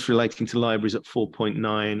 Elements relating to libraries at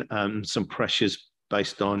 4.9, some pressures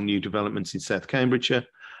based on new developments in South Cambridgeshire.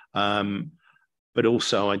 But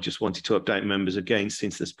also I just wanted to update members again,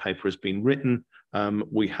 since this paper has been written,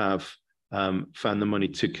 we have found the money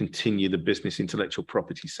to continue the business intellectual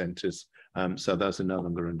property centres. So those are no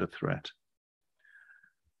longer under threat.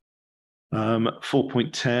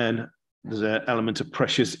 4.10, there's an element of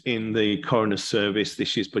pressures in the coroner's service.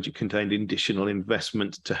 This year's budget contained additional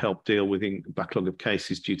investment to help deal with the backlog of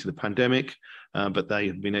cases due to the pandemic, but they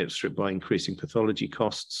have been outstripped by increasing pathology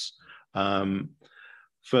costs.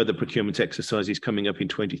 Further procurement exercises coming up in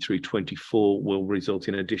 23-24 will result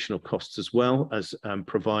in additional costs as well as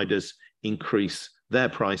providers increase their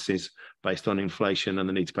prices based on inflation and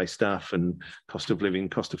the need to pay staff and cost of living,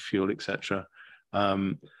 cost of fuel, etc.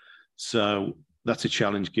 So that's a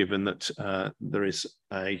challenge given that there is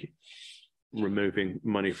a removing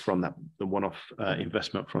money from that, the one-off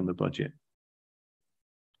investment from the budget.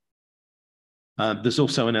 There's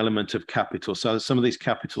also an element of capital. So some of these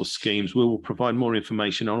capital schemes, we will provide more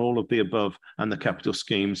information on all of the above and the capital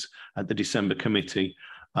schemes at the December committee.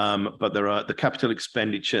 But there are the capital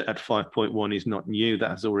expenditure at 5.1 is not new. That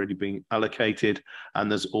has already been allocated. And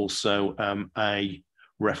there's also a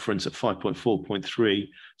reference at 5.4.3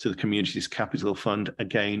 to the Communities Capital Fund.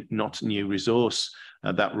 Again, not new resource.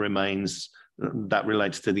 That relates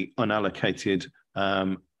to the unallocated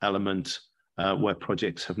element where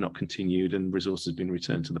projects have not continued and resources have been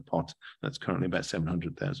returned to the pot. That's currently about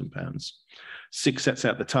 £700,000. 6 sets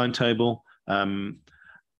out the timetable. And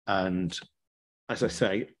as I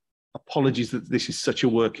say, apologies that this is such a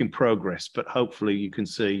work in progress, but hopefully you can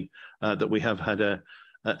see that we have had a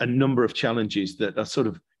number of challenges that are sort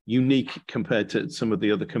of unique compared to some of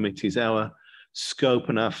the other committees. Our scope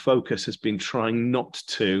and our focus has been trying not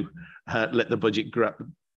to let the budget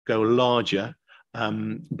go larger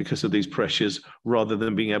because of these pressures, rather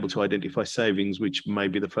than being able to identify savings, which may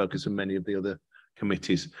be the focus of many of the other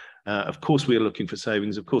committees. Of course, we are looking for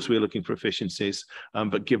savings. Of course, we are looking for efficiencies.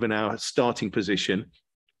 But given our starting position,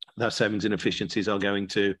 Those savings and efficiencies are going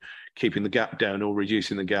to keeping the gap down or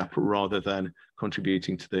reducing the gap rather than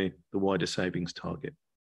contributing to the wider savings target.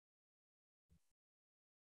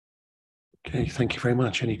 Okay, thank you very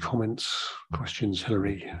much. Any comments, questions,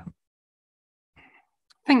 Hilary?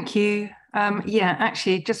 Thank you. Yeah,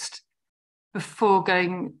 actually, just before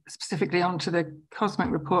going specifically onto the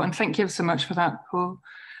COSMIC report, and thank you so much for that, Paul.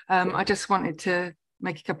 I just wanted to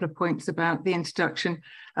make a couple of points about the introduction,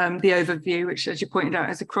 the overview, which, as you pointed out,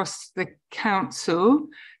 is across the council.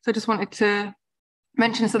 So I just wanted to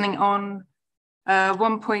mention something on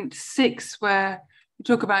 1.6, where we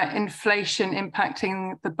talk about inflation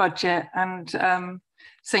impacting the budget and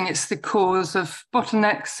saying it's the cause of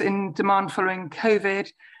bottlenecks in demand following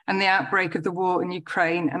COVID and the outbreak of the war in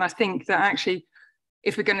Ukraine. And I think that actually,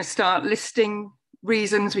 if we're going to start listing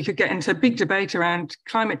reasons, we could get into a big debate around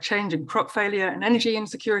climate change and crop failure and energy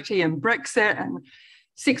insecurity and Brexit and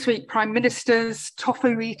 6-week prime ministers,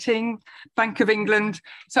 tofu eating, Bank of England.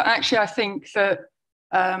 So actually, I think that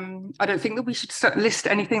I don't think that we should list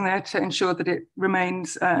anything there to ensure that it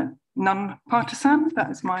remains non-partisan.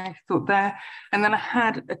 That is my thought there. And then I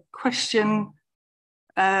had a question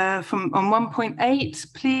on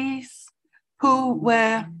 1.8, please, Paul,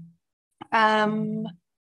 where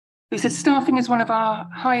we said staffing is one of our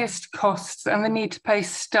highest costs and the need to pay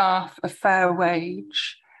staff a fair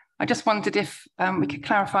wage. I just wondered if we could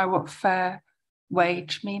clarify what fair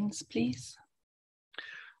wage means, please.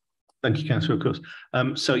 Thank you, Councillor, of course.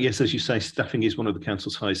 So yes, as you say, staffing is one of the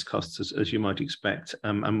council's highest costs, as you might expect,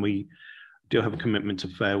 and we do have a commitment to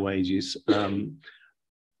fair wages.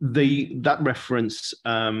 That reference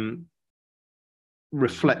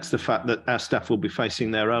reflects the fact that our staff will be facing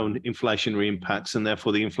their own inflationary impacts, and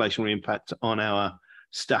therefore the inflationary impact on our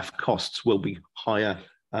staff costs will be higher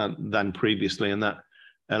than previously, and that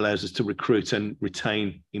allows us to recruit and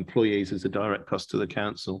retain employees as a direct cost to the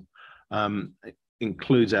council. It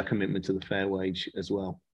includes our commitment to the fair wage as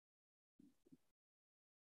well.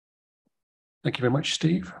 Thank you very much,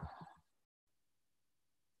 Steve.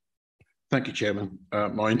 Thank you, Chairman.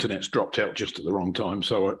 My internet's dropped out just at the wrong time,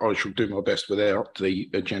 so I shall do my best without the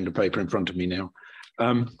agenda paper in front of me now.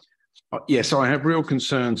 Yes, I have real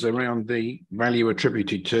concerns around the value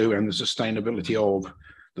attributed to and the sustainability of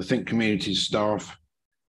the Think Communities staff,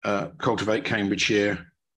 Cultivate Cambridgeshire,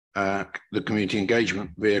 the community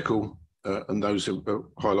engagement vehicle, and those are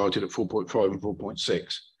highlighted at 4.5 and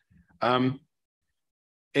 4.6.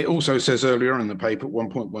 It also says earlier in the paper,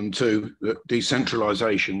 1.12, that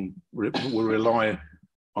decentralisation will rely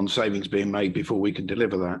on savings being made before we can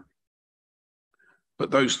deliver that. But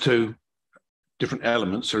those two different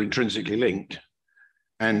elements are intrinsically linked.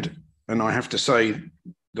 And I have to say,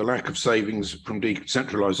 the lack of savings from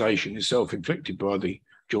decentralisation is self-inflicted by the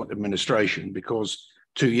joint administration, because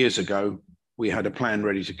 2 years ago, we had a plan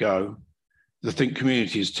ready to go. The Think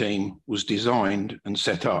Communities team was designed and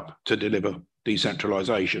set up to deliver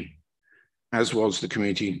decentralisation, as was the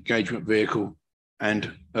community engagement vehicle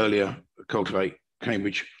and earlier Cultivate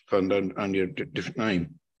Cambridge Fund under a different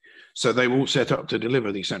name. So they were all set up to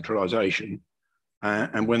deliver decentralisation.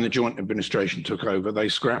 And when the joint administration took over, they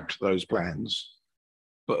scrapped those plans.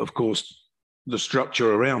 But of course, the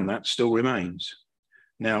structure around that still remains.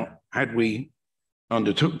 Now, had we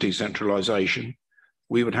undertook decentralisation,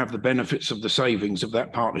 we would have the benefits of the savings of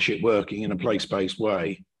that partnership working in a place-based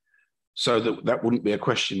way. So that wouldn't be a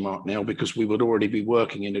question mark now, because we would already be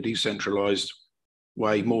working in a decentralised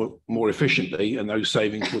way more efficiently, and those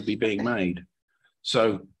savings would be being made.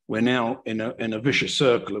 So we're now in a vicious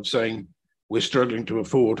circle of saying we're struggling to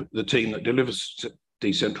afford the team that delivers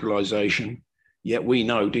decentralisation, yet we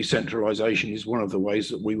know decentralisation is one of the ways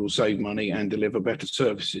that we will save money and deliver better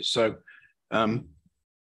services. So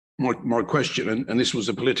my question, and this was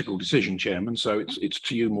a political decision, Chairman, so it's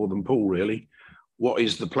to you more than Paul, really. What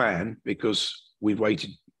is the plan? Because we've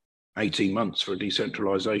waited 18 months for a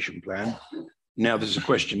decentralisation plan. Now there's a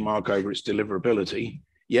question mark over its deliverability,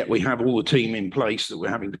 yet we have all the team in place that we're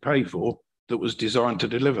having to pay for that was designed to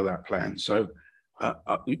deliver that plan. So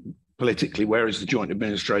politically, where is the joint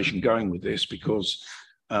administration going with this? Because,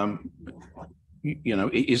 you know,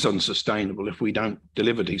 it is unsustainable. If we don't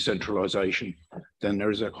deliver decentralisation, then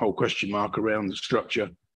there is a whole question mark around the structure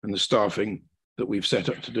and the staffing that we've set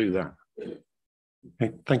up to do that.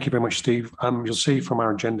 Okay, thank you very much, Steve. You'll see from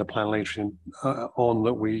our agenda plan later on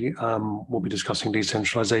that we will be discussing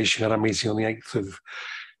decentralisation at our meeting on the 8th of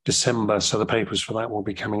December. So the papers for that will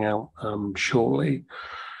be coming out shortly.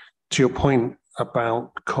 To your point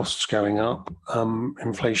about costs going up,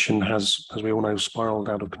 inflation has, as we all know, spiralled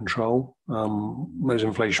out of control. Those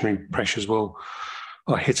inflationary pressures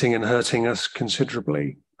are hitting and hurting us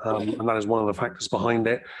considerably. and that is one of the factors behind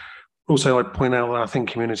it. Also, I'd point out that I think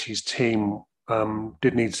Communities team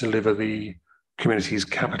did need to deliver the Communities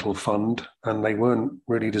Capital Fund, and they weren't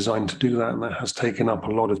really designed to do that, and that has taken up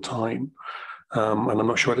a lot of time. And I'm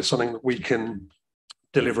not sure it's something that we can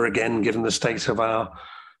deliver again, given the state of our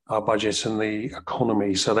budget and the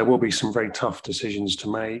economy. So there will be some very tough decisions to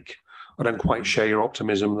make. I don't quite share your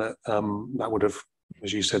optimism that that would have,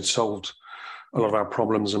 as you said, solved a lot of our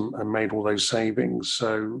problems and made all those savings.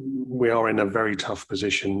 So we are in a very tough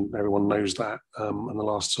position. Everyone knows that. And the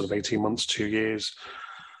last sort of 18 months, 2 years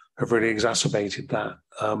have really exacerbated that.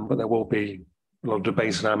 But there will be a lot of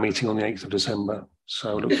debate at our meeting on the 8th of December.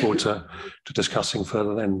 So I look forward to discussing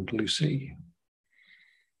further then. Lucy.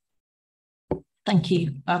 Thank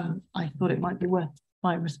you. I thought it might be worth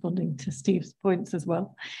my responding to Steve's points as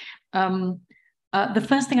well. The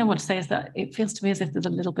first thing I want to say is that it feels to me as if there's a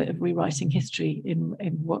little bit of rewriting history in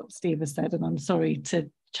what Steve has said, and I'm sorry to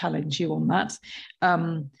challenge you on that.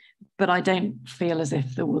 But I don't feel as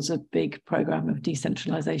if there was a big programme of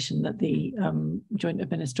decentralisation that the joint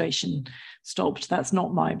administration stopped. That's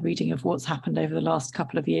not my reading of what's happened over the last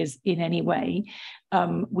couple of years in any way.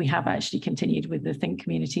 We have actually continued with the Think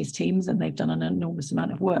Communities teams, and they've done an enormous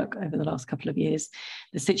amount of work over the last couple of years.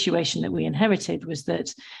 The situation that we inherited was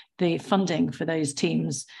that the funding for those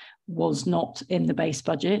teams was not in the base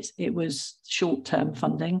budget. It was short-term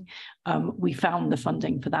funding. We found the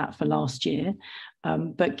funding for that for last year.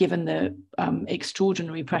 But given the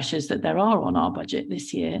extraordinary pressures that there are on our budget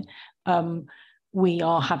this year, we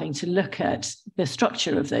are having to look at the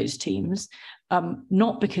structure of those teams,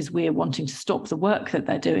 not because we're wanting to stop the work that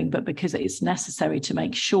they're doing, but because it's necessary to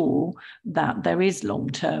make sure that there is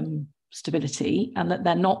long-term stability and that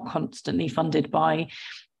they're not constantly funded by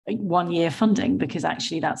 1 year funding, because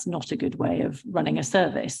actually that's not a good way of running a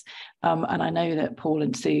service. And I know that Paul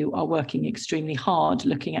and Sue are working extremely hard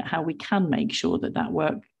looking at how we can make sure that that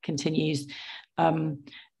work continues,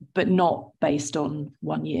 but not based on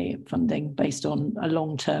 1 year funding, based on a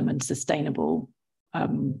long-term and sustainable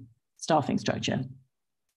staffing structure.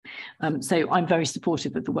 So I'm very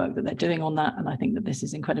supportive of the work that they're doing on that, and I think that this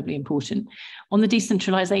is incredibly important. On the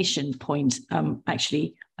decentralisation point,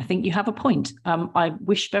 actually, I think you have a point. I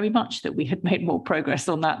wish very much that we had made more progress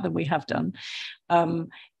on that than we have done.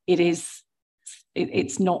 It's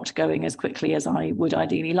not going as quickly as I would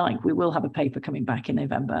ideally like. We will have a paper coming back in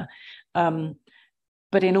November.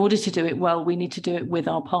 But in order to do it well, we need to do it with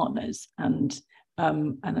our partners. And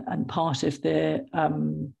part of the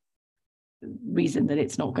reason that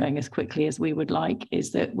it's not going as quickly as we would like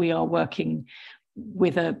is that we are working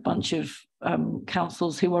with a bunch of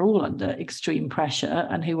councils who are all under extreme pressure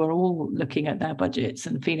and who are all looking at their budgets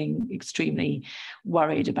and feeling extremely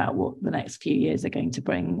worried about what the next few years are going to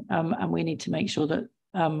bring. And we need to make sure that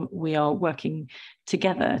we are working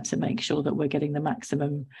together to make sure that we're getting the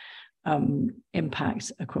maximum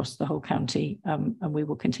impact across the whole county, and we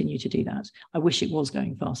will continue to do that. I wish it was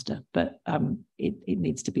going faster, but it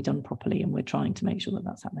needs to be done properly, and we're trying to make sure that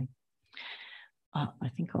that's happening. I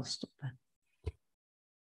think I'll stop there.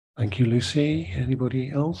 Thank you, Lucy.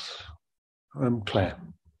 Anybody else? Claire.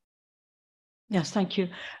 Yes, thank you.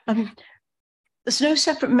 There's no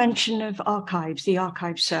separate mention of archives, the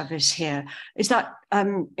archive service here. Is that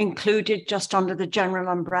included just under the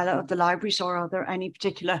general umbrella of the libraries, or are there any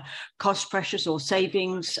particular cost pressures or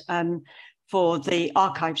savings for the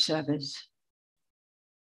archive service?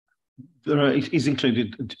 It is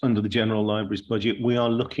included under the general libraries budget. We are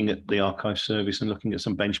looking at the archive service and looking at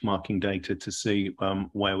some benchmarking data to see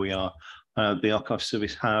where we are. The archive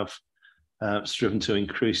service have striven to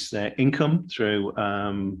increase their income through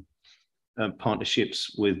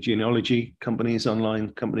partnerships with genealogy companies,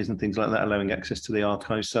 online companies and things like that, allowing access to the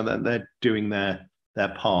archives, so that they're doing their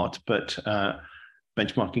part. But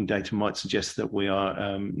benchmarking data might suggest that we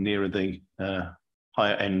are nearer the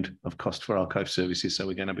higher end of cost for archive services. So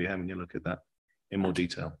we're going to be having a look at that in more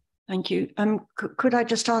detail. Thank you. Could I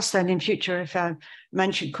just ask then in future if a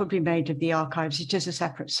mention could be made of the archives? It is a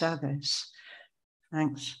separate service.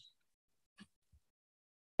 Thanks.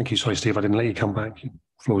 Thank you. Sorry, Steve, I didn't let you come back. The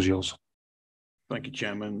floor is yours. Thank you,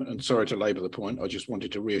 Chairman. And sorry to labour the point. I just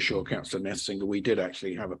wanted to reassure Councillor Nethsing we did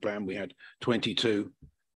actually have a plan. We had 22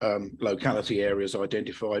 locality areas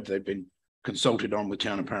identified. They've been consulted on with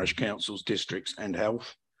town and parish councils, districts and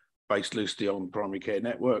health, based loosely on primary care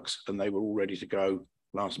networks, and they were all ready to go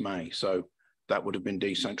last May. So that would have been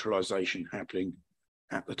decentralisation happening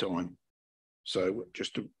at the time. So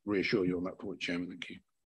just to reassure you on that point, Chairman, thank you.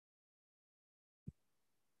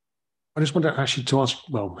 I just wanted actually to ask,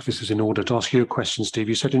 well, if this is in order, to ask you a question, Steve.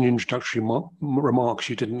 You said in your introductory remarks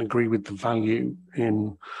you didn't agree with the value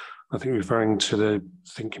in I think referring to the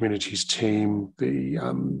Think Communities team, the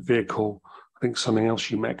vehicle, I think something else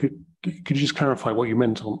you meant. Could you just clarify what you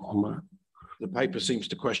meant on that? The paper seems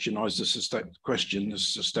to question the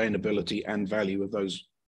sustainability and value of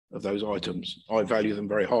those items. I value them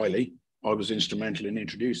very highly. I was instrumental in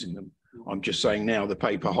introducing them. I'm just saying now the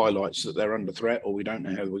paper highlights that they're under threat, or we don't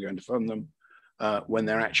know how we're going to fund them when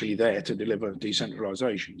they're actually there to deliver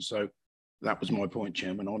decentralisation. So that was my point,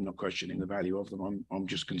 Chairman. I'm not questioning the value of them. I'm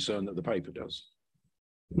just concerned that the paper does.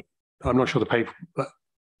 I'm not sure the paper,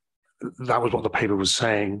 that was what the paper was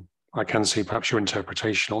saying. I can see perhaps your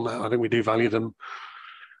interpretation on that. I think we do value them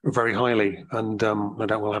very highly, and no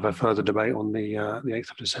doubt we'll have a further debate on the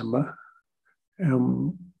 8th of December.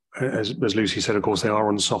 As Lucy said, of course, they are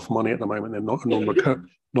on soft money at the moment. They're not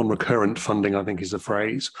non-recurrent funding, I think is the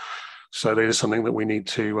phrase. So there is something that we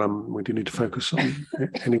do need to focus on.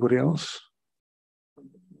 Anybody else?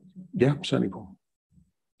 Yeah, certainly, Paul.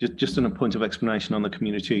 Just on a point of explanation on the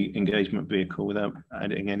community engagement vehicle, without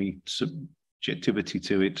adding any subjectivity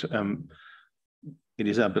to it, it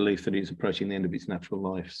is our belief that it's approaching the end of its natural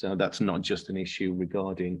life. So that's not just an issue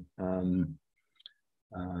regarding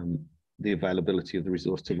the availability of the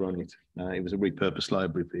resource to run it. It was a repurposed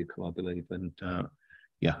library vehicle, I believe, and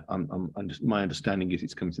yeah, my understanding is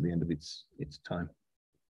it's coming to the end of its time.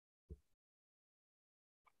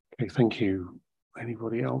 Okay, thank you.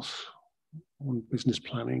 Anybody else on business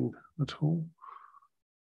planning at all?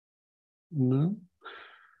 No.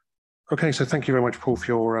 Okay, so thank you very much, Paul, for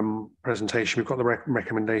your presentation. We've got the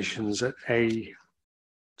recommendations at A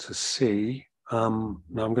to C. Now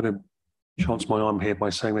I'm going to chance my arm here by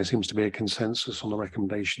saying there seems to be a consensus on the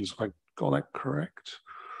recommendations. Have I got that correct?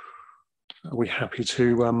 Are we happy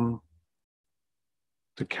to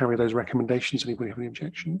carry those recommendations? Anybody have any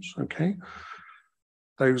objections? Okay.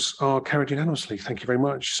 Those are carried unanimously. Thank you very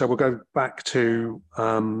much. So we'll go back to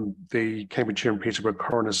the Cambridgeshire and Peterborough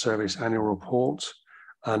Coroner Service annual report.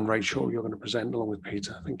 And Rachel, you're going to present along with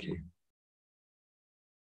Peter. Thank you.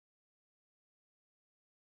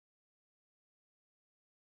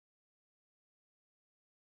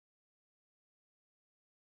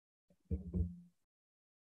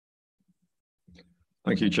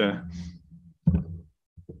 Thank you, Chair.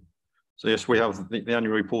 So yes, we have the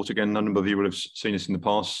annual report again. A number of you will have seen this in the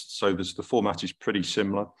past. So the format is pretty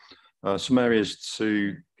similar. Some areas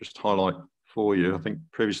to just highlight for you. I think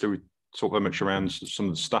previously we talked very much around some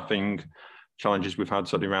of the staffing challenges we've had,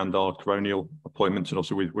 certainly around our coronial appointments, and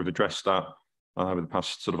also we've addressed that over the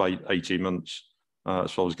past sort of 18 months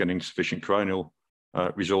as far as getting sufficient coronial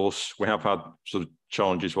resource. We have had sort of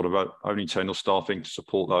challenges, what about only internal staffing to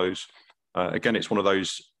support those. Again, it's one of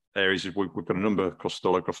those areas we've got a number across the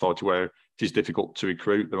local authority where it is difficult to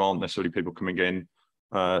recruit. There aren't necessarily people coming in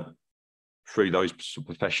through those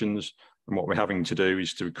professions. And what we're having to do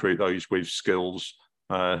is to recruit those with skills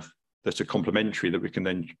that are complementary that we can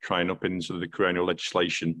then train up in sort of the coronial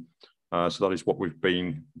legislation. So that is what we've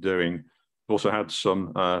been doing. We've also had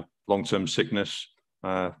some long-term sickness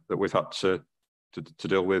that we've had to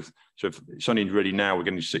deal with. So it's only really now we're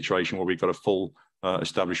getting to a situation where we've got a full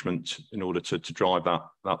establishment in order to drive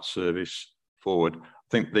that service forward. I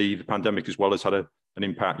think the pandemic as well has had an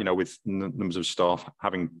impact, you know, with numbers of staff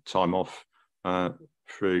having time off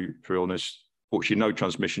through illness. Fortunately, no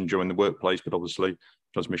transmission during the workplace, but obviously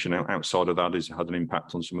transmission outside of that has had an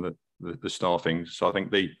impact on some of the staffing. So I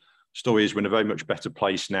think the story is we're in a very much better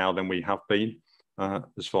place now than we have been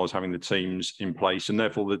as far as having the teams in place, and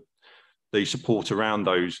therefore the support around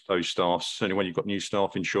those staff. Certainly when you've got new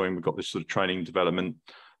staff, ensuring we've got this sort of training development,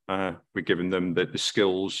 we're giving them the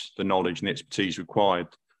skills, the knowledge and the expertise required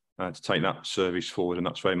to take that service forward, and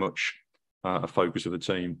that's very much a focus of the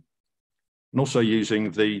team. And also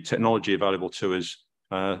using the technology available to us.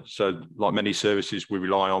 So like many services, we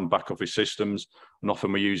rely on back office systems, and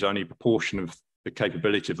often we use only a proportion of the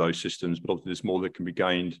capability of those systems, but obviously there's more that can be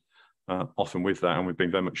gained often with that, and we've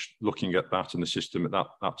been very much looking at that and the system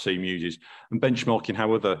that team uses, and benchmarking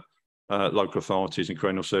how other local authorities and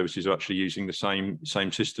coronial services are actually using the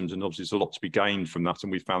same systems, and obviously there's a lot to be gained from that,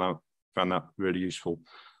 and we found that really useful,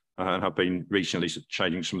 and have been recently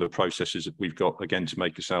changing some of the processes that we've got again to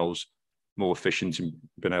make ourselves more efficient and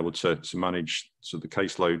been able to manage sort of the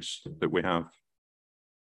caseloads that we have.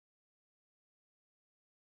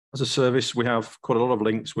 As a service, we have quite a lot of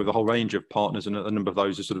links with a whole range of partners, and a number of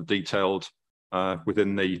those are sort of detailed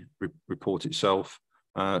within the report itself.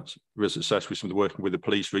 Real success with some of the working with the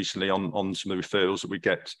police recently on some of the referrals that we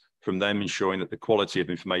get from them, ensuring that the quality of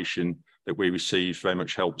information that we receive very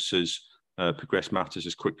much helps us progress matters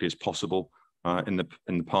as quickly as possible. In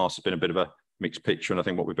the past, it's been a bit of a mixed picture, and I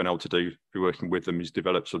think what we've been able to do through working with them is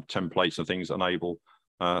develop sort of templates and things that enable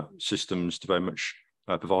systems to very much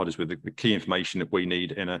provide us with the key information that we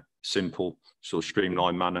need in a simple, sort of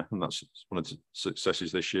streamlined manner, and that's one of the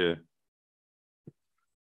successes this year.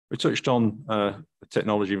 We touched on the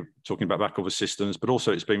technology, talking about back office systems, but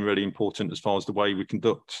also it's been really important as far as the way we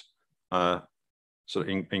conduct sort of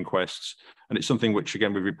inquests. And it's something which,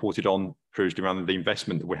 again, we reported on previously around the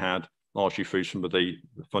investment that we had, largely through some of the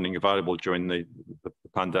funding available during the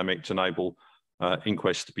pandemic to enable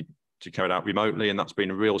inquests to be carried out remotely. And that's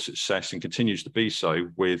been a real success and continues to be so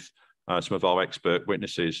with some of our expert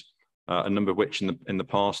witnesses, a number of which in the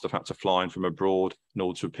past have had to fly in from abroad in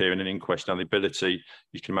order to appear in an inquest. Now, the ability,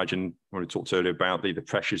 you can imagine when we talked earlier about the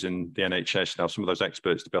pressures in the NHS, now some of those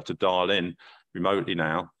experts to be able to dial in remotely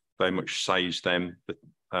now very much saves them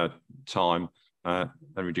the time and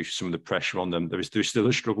reduces some of the pressure on them. There is still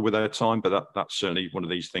a struggle with their time, but that's certainly one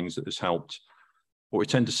of these things that has helped. What we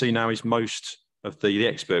tend to see now is most of the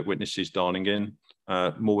expert witnesses dialing in.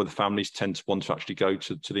 More of the families tend to want to actually go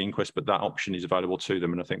to the inquest, but that option is available to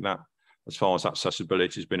them. And I think that, as far as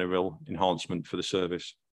accessibility, has been a real enhancement for the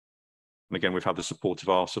service. And again, we've had the support of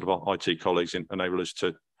our IT colleagues enable us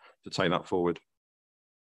to take that forward.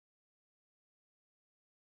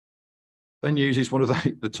 Venues is one of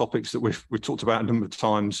the topics that we've talked about a number of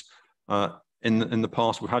times. In the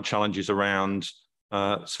past, we've had challenges around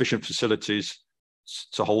sufficient facilities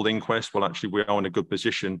to hold inquests. Well, actually, we are in a good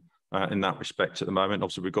position in that respect at the moment.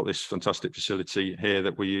 Obviously, we've got this fantastic facility here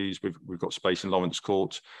that we use. We've got space in Lawrence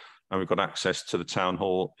Court, and we've got access to the town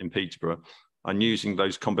hall in Peterborough. And using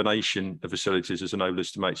those combination of facilities has enabled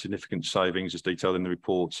us to make significant savings, as detailed in the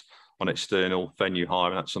report, on external venue hire.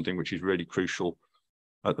 And that's something which is really crucial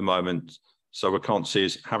at the moment. So we can't see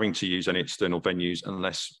us having to use any external venues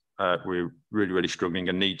unless we're really, really struggling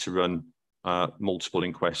and need to run multiple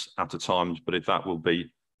inquests at a time. But if that will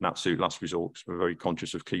be an absolute last resort, we're very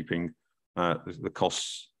conscious of keeping the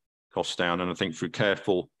costs down. And I think through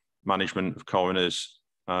careful management of coroners,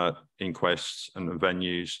 inquests and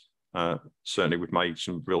venues, certainly we've made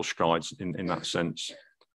some real strides in that sense.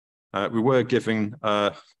 We were given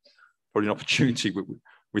probably an opportunity.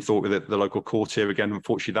 We thought with the local court here again.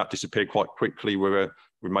 Unfortunately, that disappeared quite quickly. We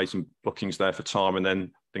made some bookings there for time, and then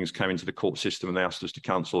things came into the court system, and they asked us to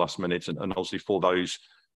cancel last minute. And obviously, for those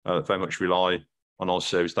very much rely on our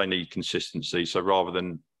service, they need consistency. So rather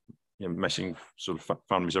than messing sort of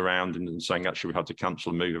families around and saying actually we had to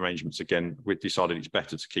cancel and move arrangements again, we decided it's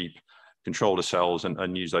better to keep control ourselves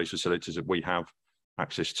and use those facilities that we have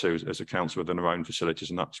access to as a council within our own facilities,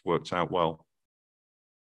 and that's worked out well.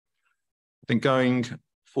 I think going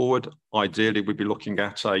forward, ideally, we'd be looking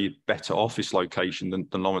at a better office location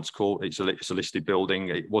than Lawrence Court. It's a listed building.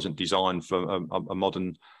 It wasn't designed for a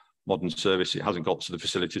modern service. It hasn't got to the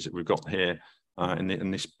facilities that we've got here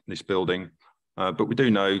in this building. But we do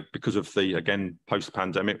know, because of the, again,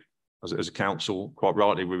 post-pandemic, as a council, quite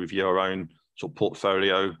rightly, we review our own sort of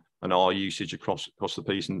portfolio and our usage across the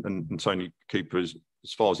piece. And Tony Cooper, as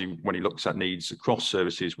far as when he looks at needs across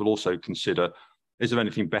services, will also consider, is there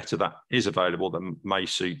anything better that is available that may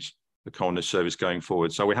suit the coroner's service going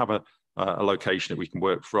forward? So we have a location that we can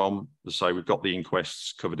work from. As I say, we've got the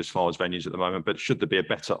inquests covered as far as venues at the moment, but should there be a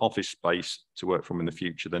better office space to work from in the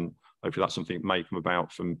future, then hopefully that's something that may come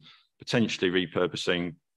about from potentially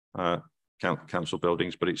repurposing council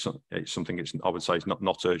buildings. But it's something I would say is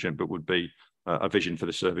not urgent, but would be a vision for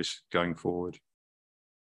the service going forward.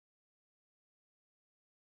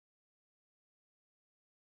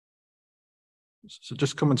 So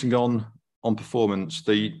just commenting on performance,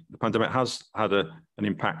 the pandemic has had an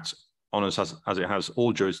impact on us as it has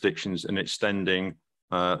all jurisdictions in extending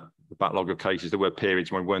the backlog of cases. There were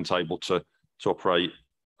periods when we weren't able to operate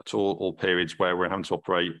at all periods where we're having to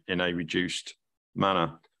operate in a reduced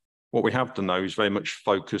manner. What we have done, though, is very much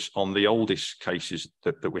focus on the oldest cases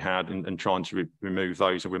that we had and trying to remove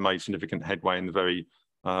those. And we made significant headway in the very,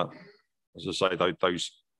 as I say,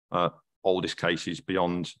 those oldest cases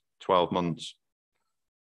beyond 12 months.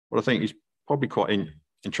 What I think is probably quite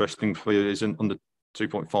interesting for you is under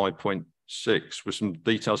 2.5.6 with some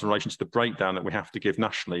details in relation to the breakdown that we have to give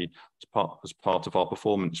nationally as part of our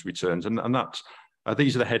performance returns, and that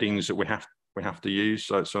these are the headings that we have to use.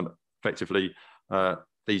 So effectively,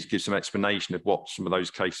 these give some explanation of what some of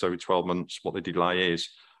those cases over 12 months, what the delay is.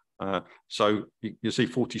 So you'll see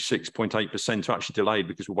 46.8% are actually delayed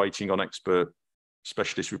because we're waiting on expert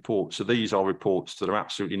specialist reports. So these are reports that are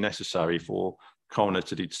absolutely necessary for coroner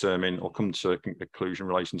to determine or come to a conclusion in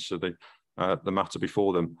relation to the matter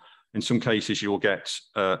before them. In some cases, you'll get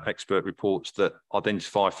expert reports that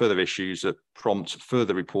identify further issues that prompt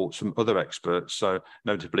further reports from other experts. So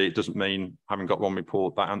notably, it doesn't mean having got one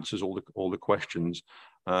report that answers all the questions.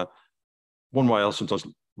 one way I'll sometimes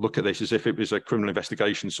look at this is if it was a criminal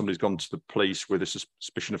investigation, somebody's gone to the police with a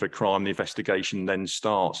suspicion of a crime, the investigation then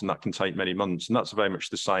starts, and that can take many months. And that's very much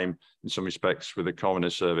the same in some respects with the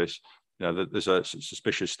coroner's service. You know, there's a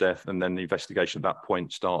suspicious death, and then the investigation at that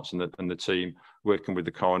point starts, and the team working with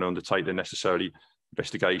the coroner undertake the necessary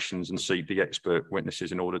investigations and seek the expert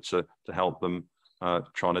witnesses in order to help them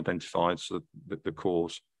try and identify the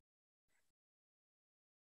cause.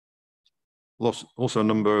 Also, a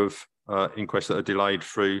number of inquests that are delayed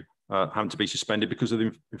through having to be suspended because of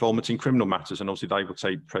the involvement in criminal matters, and obviously they will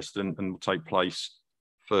take precedent and will take place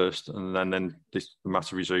first, and then the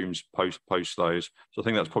matter resumes post those. So I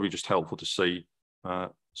think that's probably just helpful to see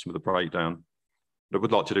some of the breakdown. What I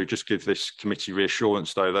would like to do, just give this committee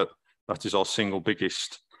reassurance, though, that is our single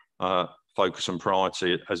biggest focus and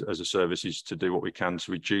priority as a service, is to do what we can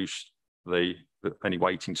to reduce any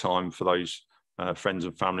waiting time for those friends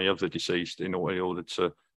and family of the deceased in order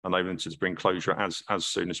to enable them to bring closure as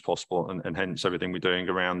soon as possible, and hence everything we're doing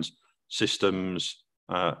around systems,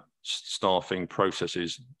 staffing,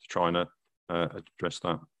 processes to try and address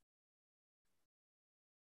that.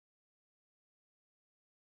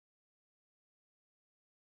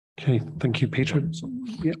 Okay, thank you, Peter.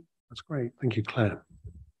 Yeah, that's great. Thank you, Claire.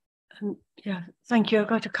 Yeah, thank you. I've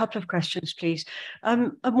got a couple of questions, please. At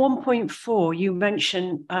 1.4, you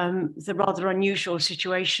mentioned the rather unusual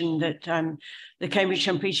situation that the Cambridge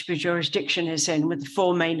and Peterborough jurisdiction is in, with the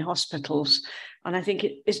 4 main hospitals, and I think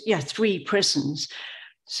it is 3 prisons.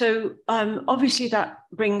 So obviously that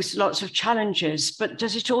brings lots of challenges, but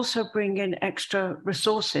does it also bring in extra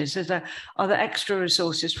resources? Are there extra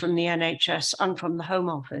resources from the NHS and from the Home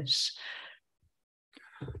Office?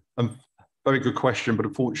 Very good question, but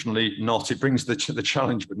unfortunately not. It brings the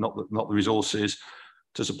challenge, but not the resources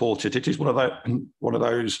to support it. It is one of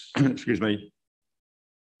those excuse me,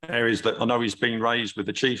 areas that I know is being raised with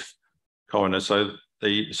the chief coroner. So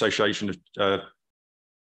the Association of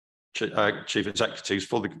Chief Executives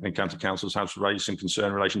for the county councils has raised some concern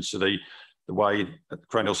in relation to the way that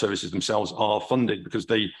coronial services themselves are funded, because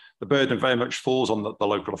the burden very much falls on the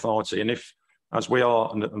local authority. And if, as we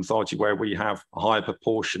are an authority where we have a higher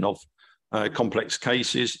proportion of complex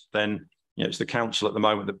cases, then it's the council at the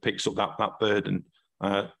moment that picks up that burden.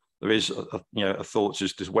 There is a thought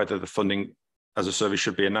as to whether the funding as a service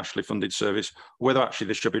should be a nationally funded service, whether actually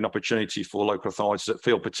there should be an opportunity for local authorities that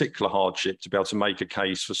feel particular hardship to be able to make a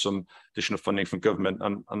case for some additional funding from government.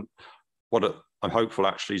 And what I'm hopeful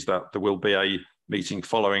actually is that there will be a meeting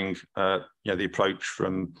following the approach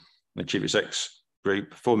from the Chief Exec's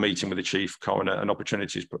group for meeting with the Chief Coroner, and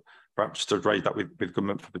opportunities perhaps to raise that with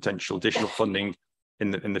government for potential additional funding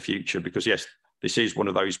in the future. Because yes, this is one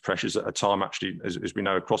of those pressures at a time, actually, as we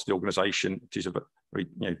know, across the organisation. It is a very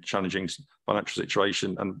challenging financial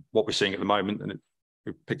situation, and what we're seeing at the moment, and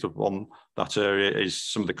we've picked up on that area, is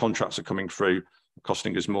some of the contracts are coming through,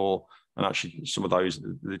 costing us more, and actually some of those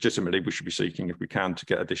legitimately we should be seeking, if we can, to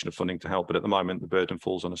get additional funding to help. But at the moment, the burden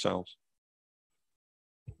falls on ourselves.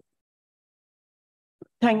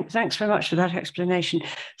 Thanks very much for that explanation.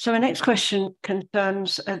 So my next question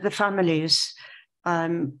concerns the families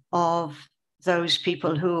of those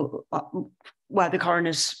people who, where the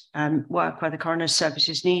coroner's work, where the coroner's service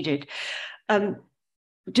is needed.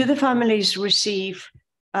 Do the families receive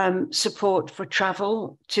support for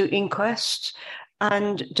travel to inquest?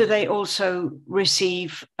 And do they also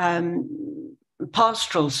receive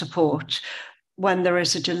pastoral support when there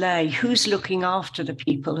is a delay? Who's looking after the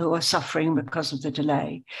people who are suffering because of the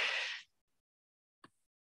delay?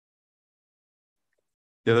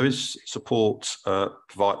 Yeah, there is support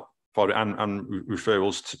provided and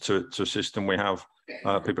referrals to assist them. We have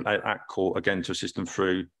people at court again to assist them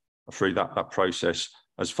through that process.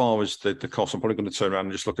 As far as the cost, I'm probably going to turn around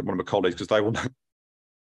and just look at one of my colleagues, because they will know.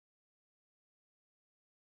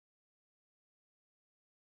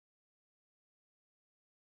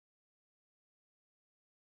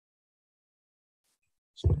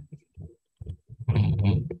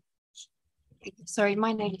 Sorry,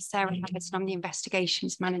 my name is Sarah Haggis and I'm the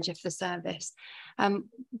investigations manager for the service.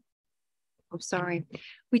 Sorry,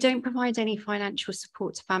 we don't provide any financial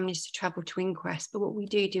support to families to travel to inquest, but what we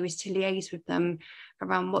do is to liaise with them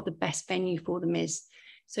around what the best venue for them is.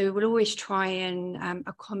 So we'll always try and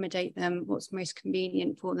accommodate them, what's most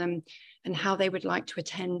convenient for them, and how they would like to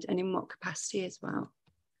attend and in what capacity as well.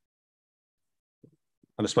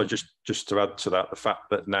 And I suppose just to add to that, the fact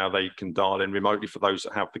that now they can dial in remotely for those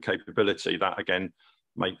that have the capability, that again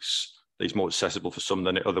makes these more accessible for some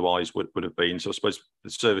than it otherwise would have been. So I suppose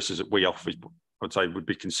the services that we offer, I would say, would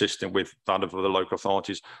be consistent with that of other local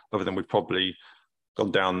authorities, other than we've probably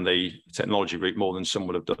gone down the technology route more than some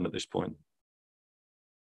would have done at this point.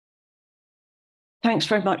 Thanks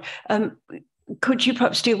very much. Could you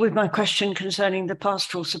perhaps deal with my question concerning the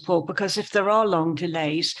pastoral support? Because if there are long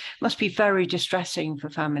delays, it must be very distressing for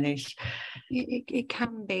families. It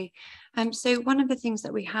can be. So one of the things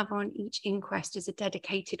that we have on each inquest is a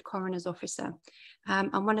dedicated coroner's officer.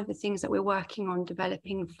 And one of the things that we're working on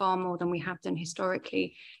developing far more than we have done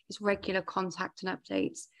historically is regular contact and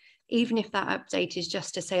updates. Even if that update is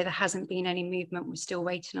just to say there hasn't been any movement, we're still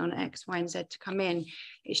waiting on X, Y, and Z to come in.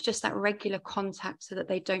 It's just that regular contact so that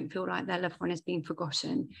they don't feel like their loved one has been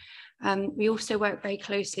forgotten. We also work very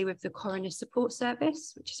closely with the Coroner Support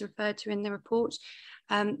Service, which is referred to in the report.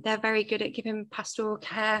 They're very good at giving pastoral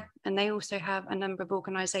care, and they also have a number of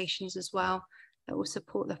organisations as well that will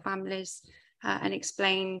support the families and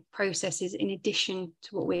explain processes in addition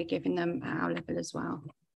to what we're giving them at our level as well.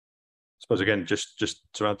 I suppose, again, just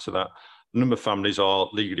to add to that, a number of families are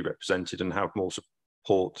legally represented and have more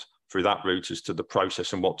support through that route as to the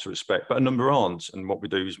process and what to expect, but a number aren't. And what we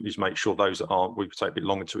do is make sure those that aren't, we take a bit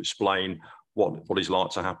longer to explain what is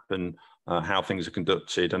like to happen, how things are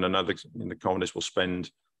conducted. And I know the coroners will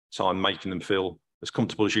spend time making them feel as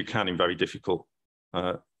comfortable as you can in very difficult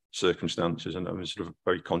circumstances. And I'm sort of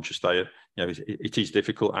very conscious that it is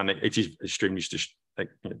difficult, and it is extremely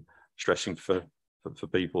stressing for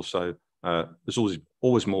people. So there's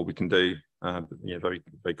always more we can do. Very,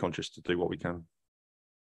 very conscious to do what we can.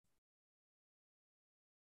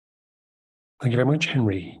 Thank you very much.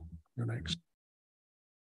 Henry, you're next.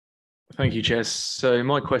 Thank you, Chair. So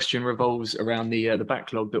my question revolves around the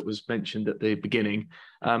backlog that was mentioned at the beginning.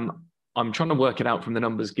 I'm trying to work it out from the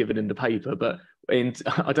numbers given in the paper, but I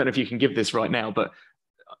don't know if you can give this right now, but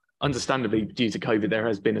understandably, due to COVID, there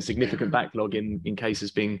has been a significant backlog in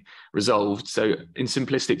cases being resolved. So in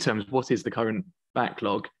simplistic terms, what is the current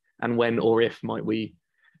backlog, and when or if might we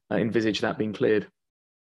envisage that being cleared?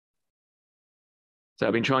 So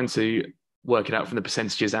I've been trying to work it out from the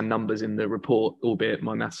percentages and numbers in the report, albeit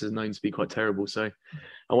my maths is known to be quite terrible. So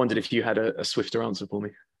I wondered if you had a swifter answer for me.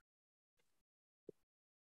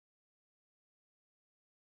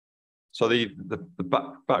 So the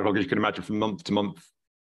backlog, as you can imagine, from month to month,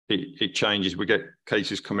 it changes. We get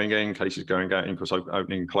cases coming in, cases going out, inquests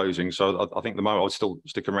opening and closing. So I think the moment I would still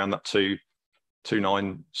stick around that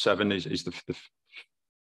 297 is the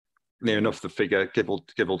near enough the figure, give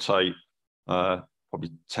or take,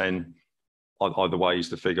 probably 10 either way is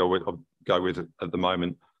the figure I'll go with at the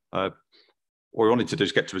moment. What we wanted to do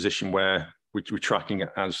is get to a position where we're tracking it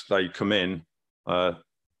as they come in, that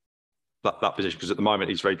position, because at the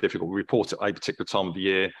moment it's very difficult. We report at a particular time of the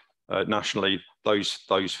year. Nationally,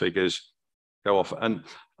 those figures go off, and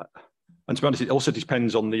to be honest, it also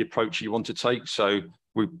depends on the approach you want to take. So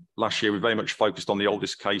last year we very much focused on the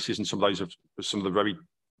oldest cases, and some of those are some of the very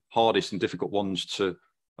hardest and difficult ones to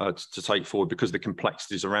take forward because of the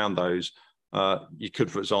complexities around those. You could,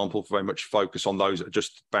 for example, very much focus on those that are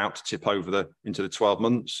just about to tip over into the 12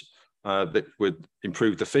 months. That would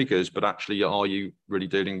improve the figures, but actually, are you really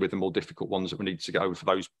dealing with the more difficult ones that we need to go over for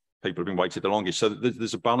those people who've been waiting the longest? So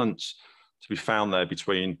there's a balance to be found there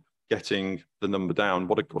between getting the number down.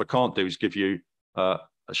 What I can't do is give you a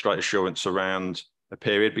straight assurance around a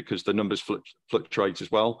period, because the numbers fluctuate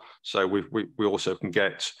as well. So we also can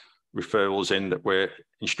get referrals in that we're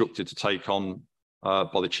instructed to take on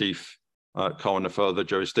by the chief coroner for other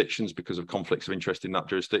jurisdictions because of conflicts of interest in that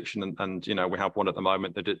jurisdiction. And we have one at the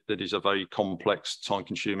moment that is a very complex,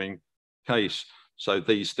 time-consuming case. So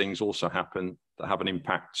these things also happen that have an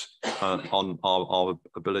impact on our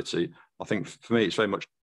ability. I think for me, it's very much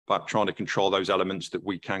about trying to control those elements that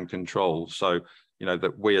we can control. So,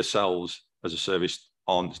 that we ourselves as a service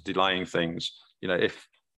aren't delaying things. If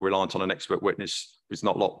we're reliant on an expert witness, there's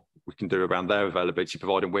not a lot we can do around their availability,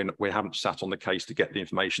 providing we haven't sat on the case to get the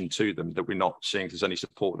information to them, that we're not seeing if there's any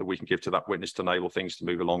support that we can give to that witness to enable things to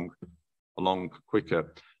move along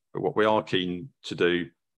quicker. But what we are keen to do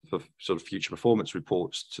for sort of future performance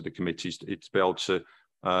reports to the committees, it's to be able to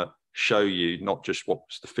show you not just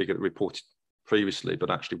what's the figure that reported previously,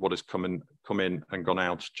 but actually what has come in and gone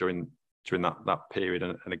out during that period.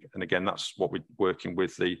 And again, that's what we're working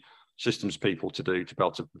with the systems people to do, to be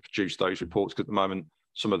able to produce those reports, because at the moment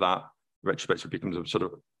some of that retrospective becomes a sort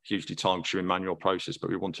of hugely time-consuming manual process. But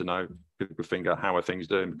we want to know with the finger how are things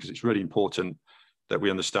doing, because it's really important that we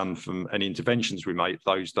understand from any interventions we make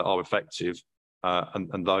those that are effective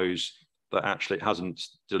and those that actually hasn't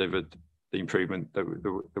delivered the improvement that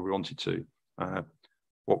we wanted to.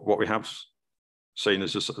 What we have seen,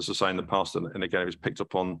 as I say in the past, and again it was picked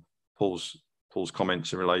up on Paul's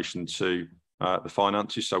comments in relation to the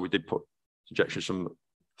finances. So we did put injection some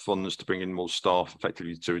funds to bring in more staff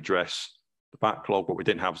effectively to address the backlog. What we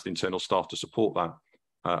didn't have was the internal staff to support that.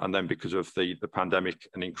 And then because of the pandemic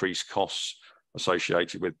and increased costs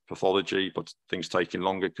associated with pathology, but things taking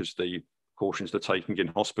longer because the precautions they're taking in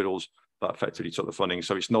hospitals, that effectively took the funding.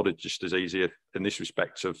 So it's not just as easy in this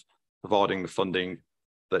respect of providing the funding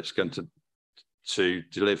that's going to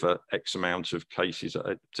deliver X amount of cases at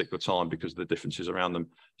a particular time because of the differences around them.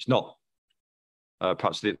 It's not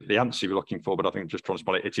perhaps the answer you're looking for, but I think just trying to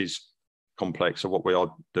explain it is complex. So what we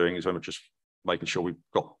are doing is just making sure we've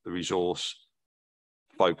got the resource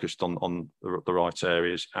focused on the right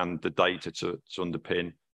areas and the data to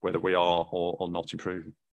underpin whether we are or not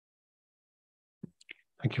improving.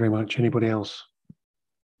 Thank you very much. Anybody else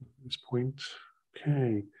at this point?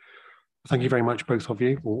 Okay. Thank you very much, both of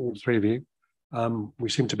you, or all three of you. We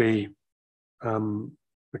seem to be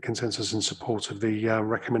the consensus in support of the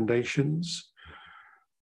recommendations.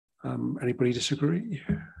 Anybody disagree?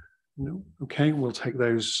 No? Okay, we'll take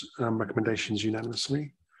those recommendations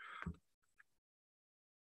unanimously.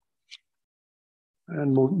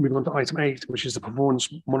 And we'll move on to item 8, which is the performance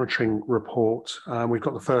monitoring report. We've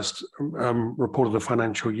got the first report of the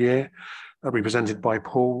financial year presented by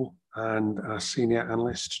Paul and our senior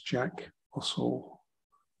analyst, Jack Ossall.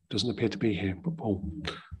 Doesn't appear to be here, but Paul.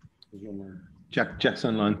 Jack's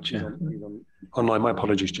online, Chair. Online, my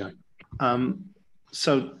apologies, Jack.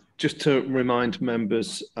 So just to remind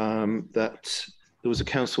members that there was a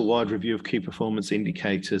council-wide review of key performance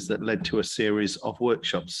indicators that led to a series of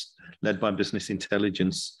workshops led by Business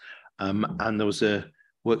Intelligence. And there was a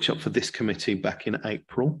workshop for this committee back in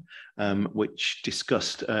April, which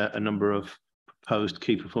discussed a number of proposed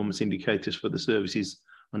key performance indicators for the services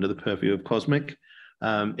under the purview of COSMIC.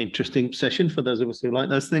 Interesting session for those of us who like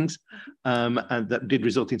those things. And that did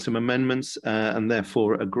result in some amendments and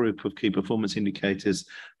therefore a group of key performance indicators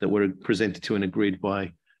that were presented to and agreed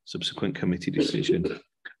by subsequent committee decision.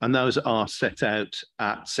 And those are set out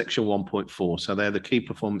at section 1.4. So they're the key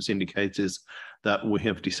performance indicators that we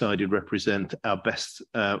have decided represent our best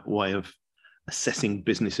way of assessing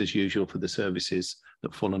business as usual for the services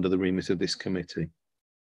that fall under the remit of this committee.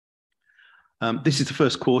 This is the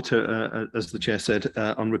first quarter, as the chair said,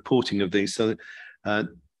 on reporting of these. So to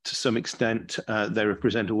some extent, they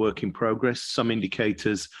represent a work in progress. Some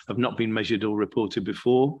indicators have not been measured or reported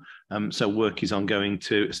before. So work is ongoing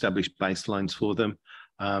to establish baselines for them.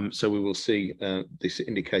 So we will see this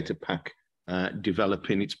indicator pack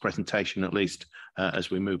develop in its presentation, at least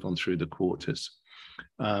as we move on through the quarters.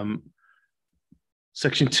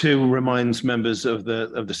 Section 2 reminds members of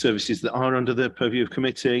the services that are under the purview of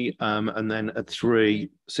committee, and then at 3,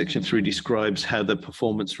 section 3 describes how the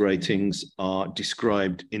performance ratings are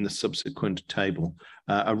described in the subsequent table.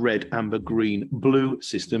 A red, amber, green, blue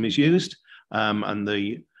system is used, and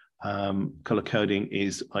the colour coding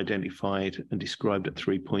is identified and described at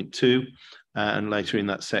 3.2, and later in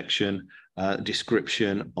that section,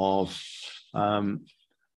 description of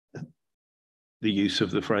the use of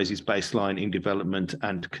the phrases baseline, in development,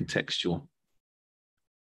 and contextual.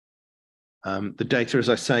 The data, as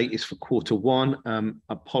I say, is for quarter 1.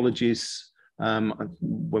 Apologies,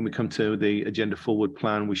 when we come to the agenda forward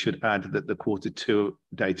plan, we should add that the quarter 2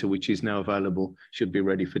 data, which is now available, should be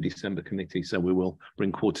ready for December committee. So we will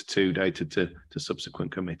bring quarter 2 data to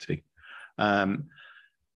subsequent committee.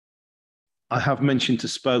 I have mentioned to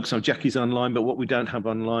Spoke, so Jackie's online, but what we don't have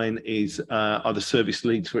online are the service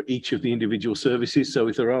leads for each of the individual services. So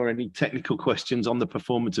if there are any technical questions on the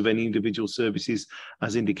performance of any individual services,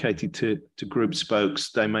 as indicated to group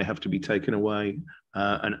spokes, they may have to be taken away.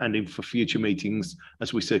 And for future meetings,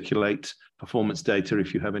 as we circulate performance data,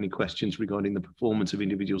 if you have any questions regarding the performance of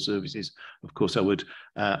individual services, of course, I would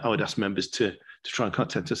ask members to try and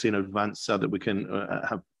contact us in advance so that we can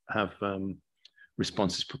have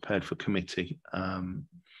responses prepared for committee.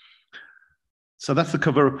 So that's the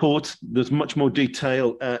cover report. There's much more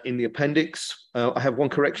detail in the appendix. I have one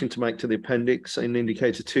correction to make to the appendix in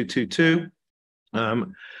indicator 222.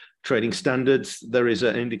 Trading standards, there is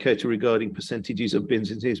an indicator regarding percentages of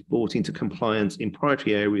businesses brought into compliance in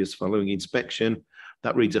priority areas following inspection.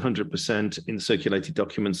 That reads 100% in the circulated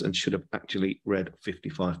documents and should have actually read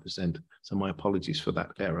 55%. So my apologies for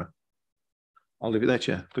that error. I'll leave it there,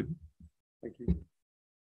 Chair. Thank you.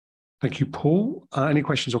 Thank you, Paul. Any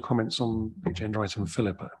questions or comments on the agenda item,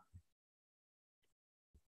 Philippa?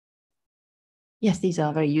 Yes, these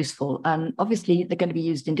are very useful. And obviously, they're going to be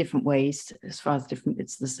used in different ways as far as different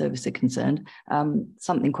bits of the service are concerned.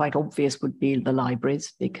 Something quite obvious would be the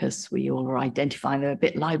libraries, because we all are identifying they're a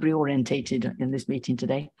bit library orientated in this meeting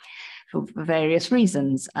today for various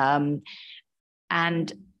reasons. And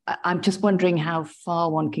I'm just wondering how far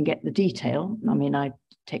one can get the detail. I mean, I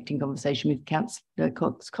detecting conversation with Councillor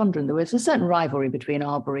Cox-Condren. There was a certain rivalry between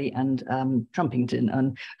Arbury and Trumpington,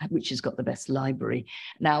 and which has got the best library.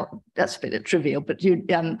 Now, that's a bit trivial, but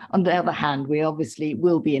on the other hand, we obviously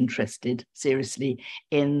will be interested seriously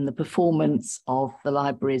in the performance of the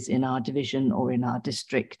libraries in our division or in our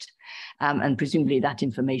district. And presumably that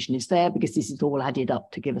information is there because this is all added up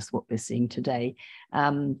to give us what we're seeing today.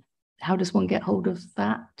 How does one get hold of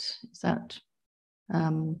that? Is that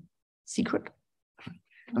secret?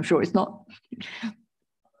 I'm sure it's not.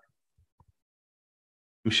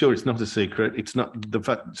 I'm sure it's not a secret. It's not the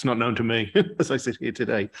fact it's not known to me as I sit here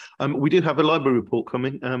today. We do have a library report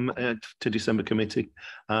coming to December committee.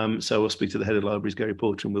 So we'll speak to the head of libraries, Gary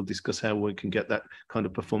Porter, and we'll discuss how we can get that kind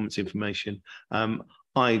of performance information.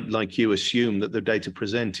 I, like you, assume that the data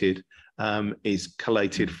presented is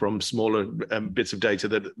collated from smaller bits of data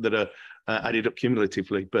that are added up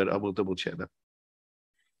cumulatively, but I will double check that.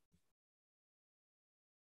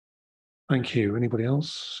 Thank you. Anybody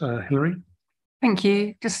else? Hilary? Thank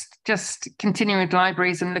you. Just continuing with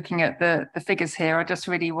libraries and looking at the figures here, I just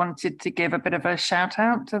really wanted to give a bit of a shout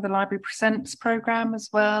out to the Library Presents programme as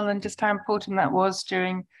well, and just how important that was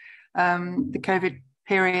during the COVID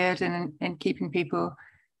period and in keeping people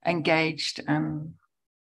engaged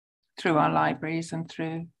through our libraries and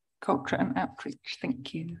through culture and outreach.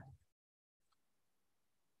 Thank you.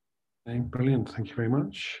 Okay, brilliant. Thank you very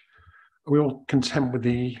much. Are we all content with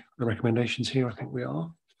the recommendations here? I think we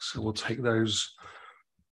are. So we'll take those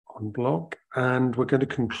on block, and we're going to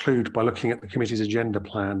conclude by looking at the committee's agenda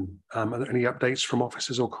plan. Are there any updates from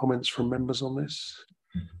officers or comments from members on this?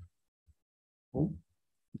 Oh.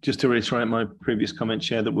 Just to reiterate my previous comment,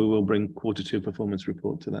 Chair, that we will bring Q2 performance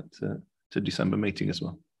report to that to December meeting as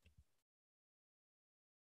well.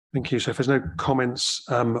 Thank you. So if there's no comments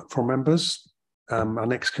from members, our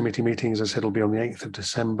next committee meeting, as I said, will be on the 8th of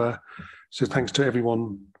December. So thanks to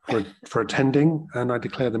everyone for attending, and I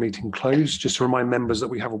declare the meeting closed. Just to remind members that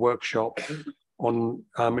we have a workshop on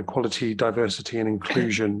equality, diversity and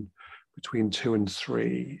inclusion between 2 and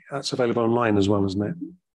 3. That's available online as well, isn't it?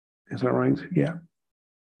 Is that right? Yeah.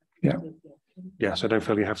 Yeah. Yeah, so don't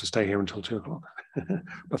feel you have to stay here until 2 o'clock.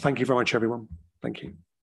 But thank you very much, everyone. Thank you.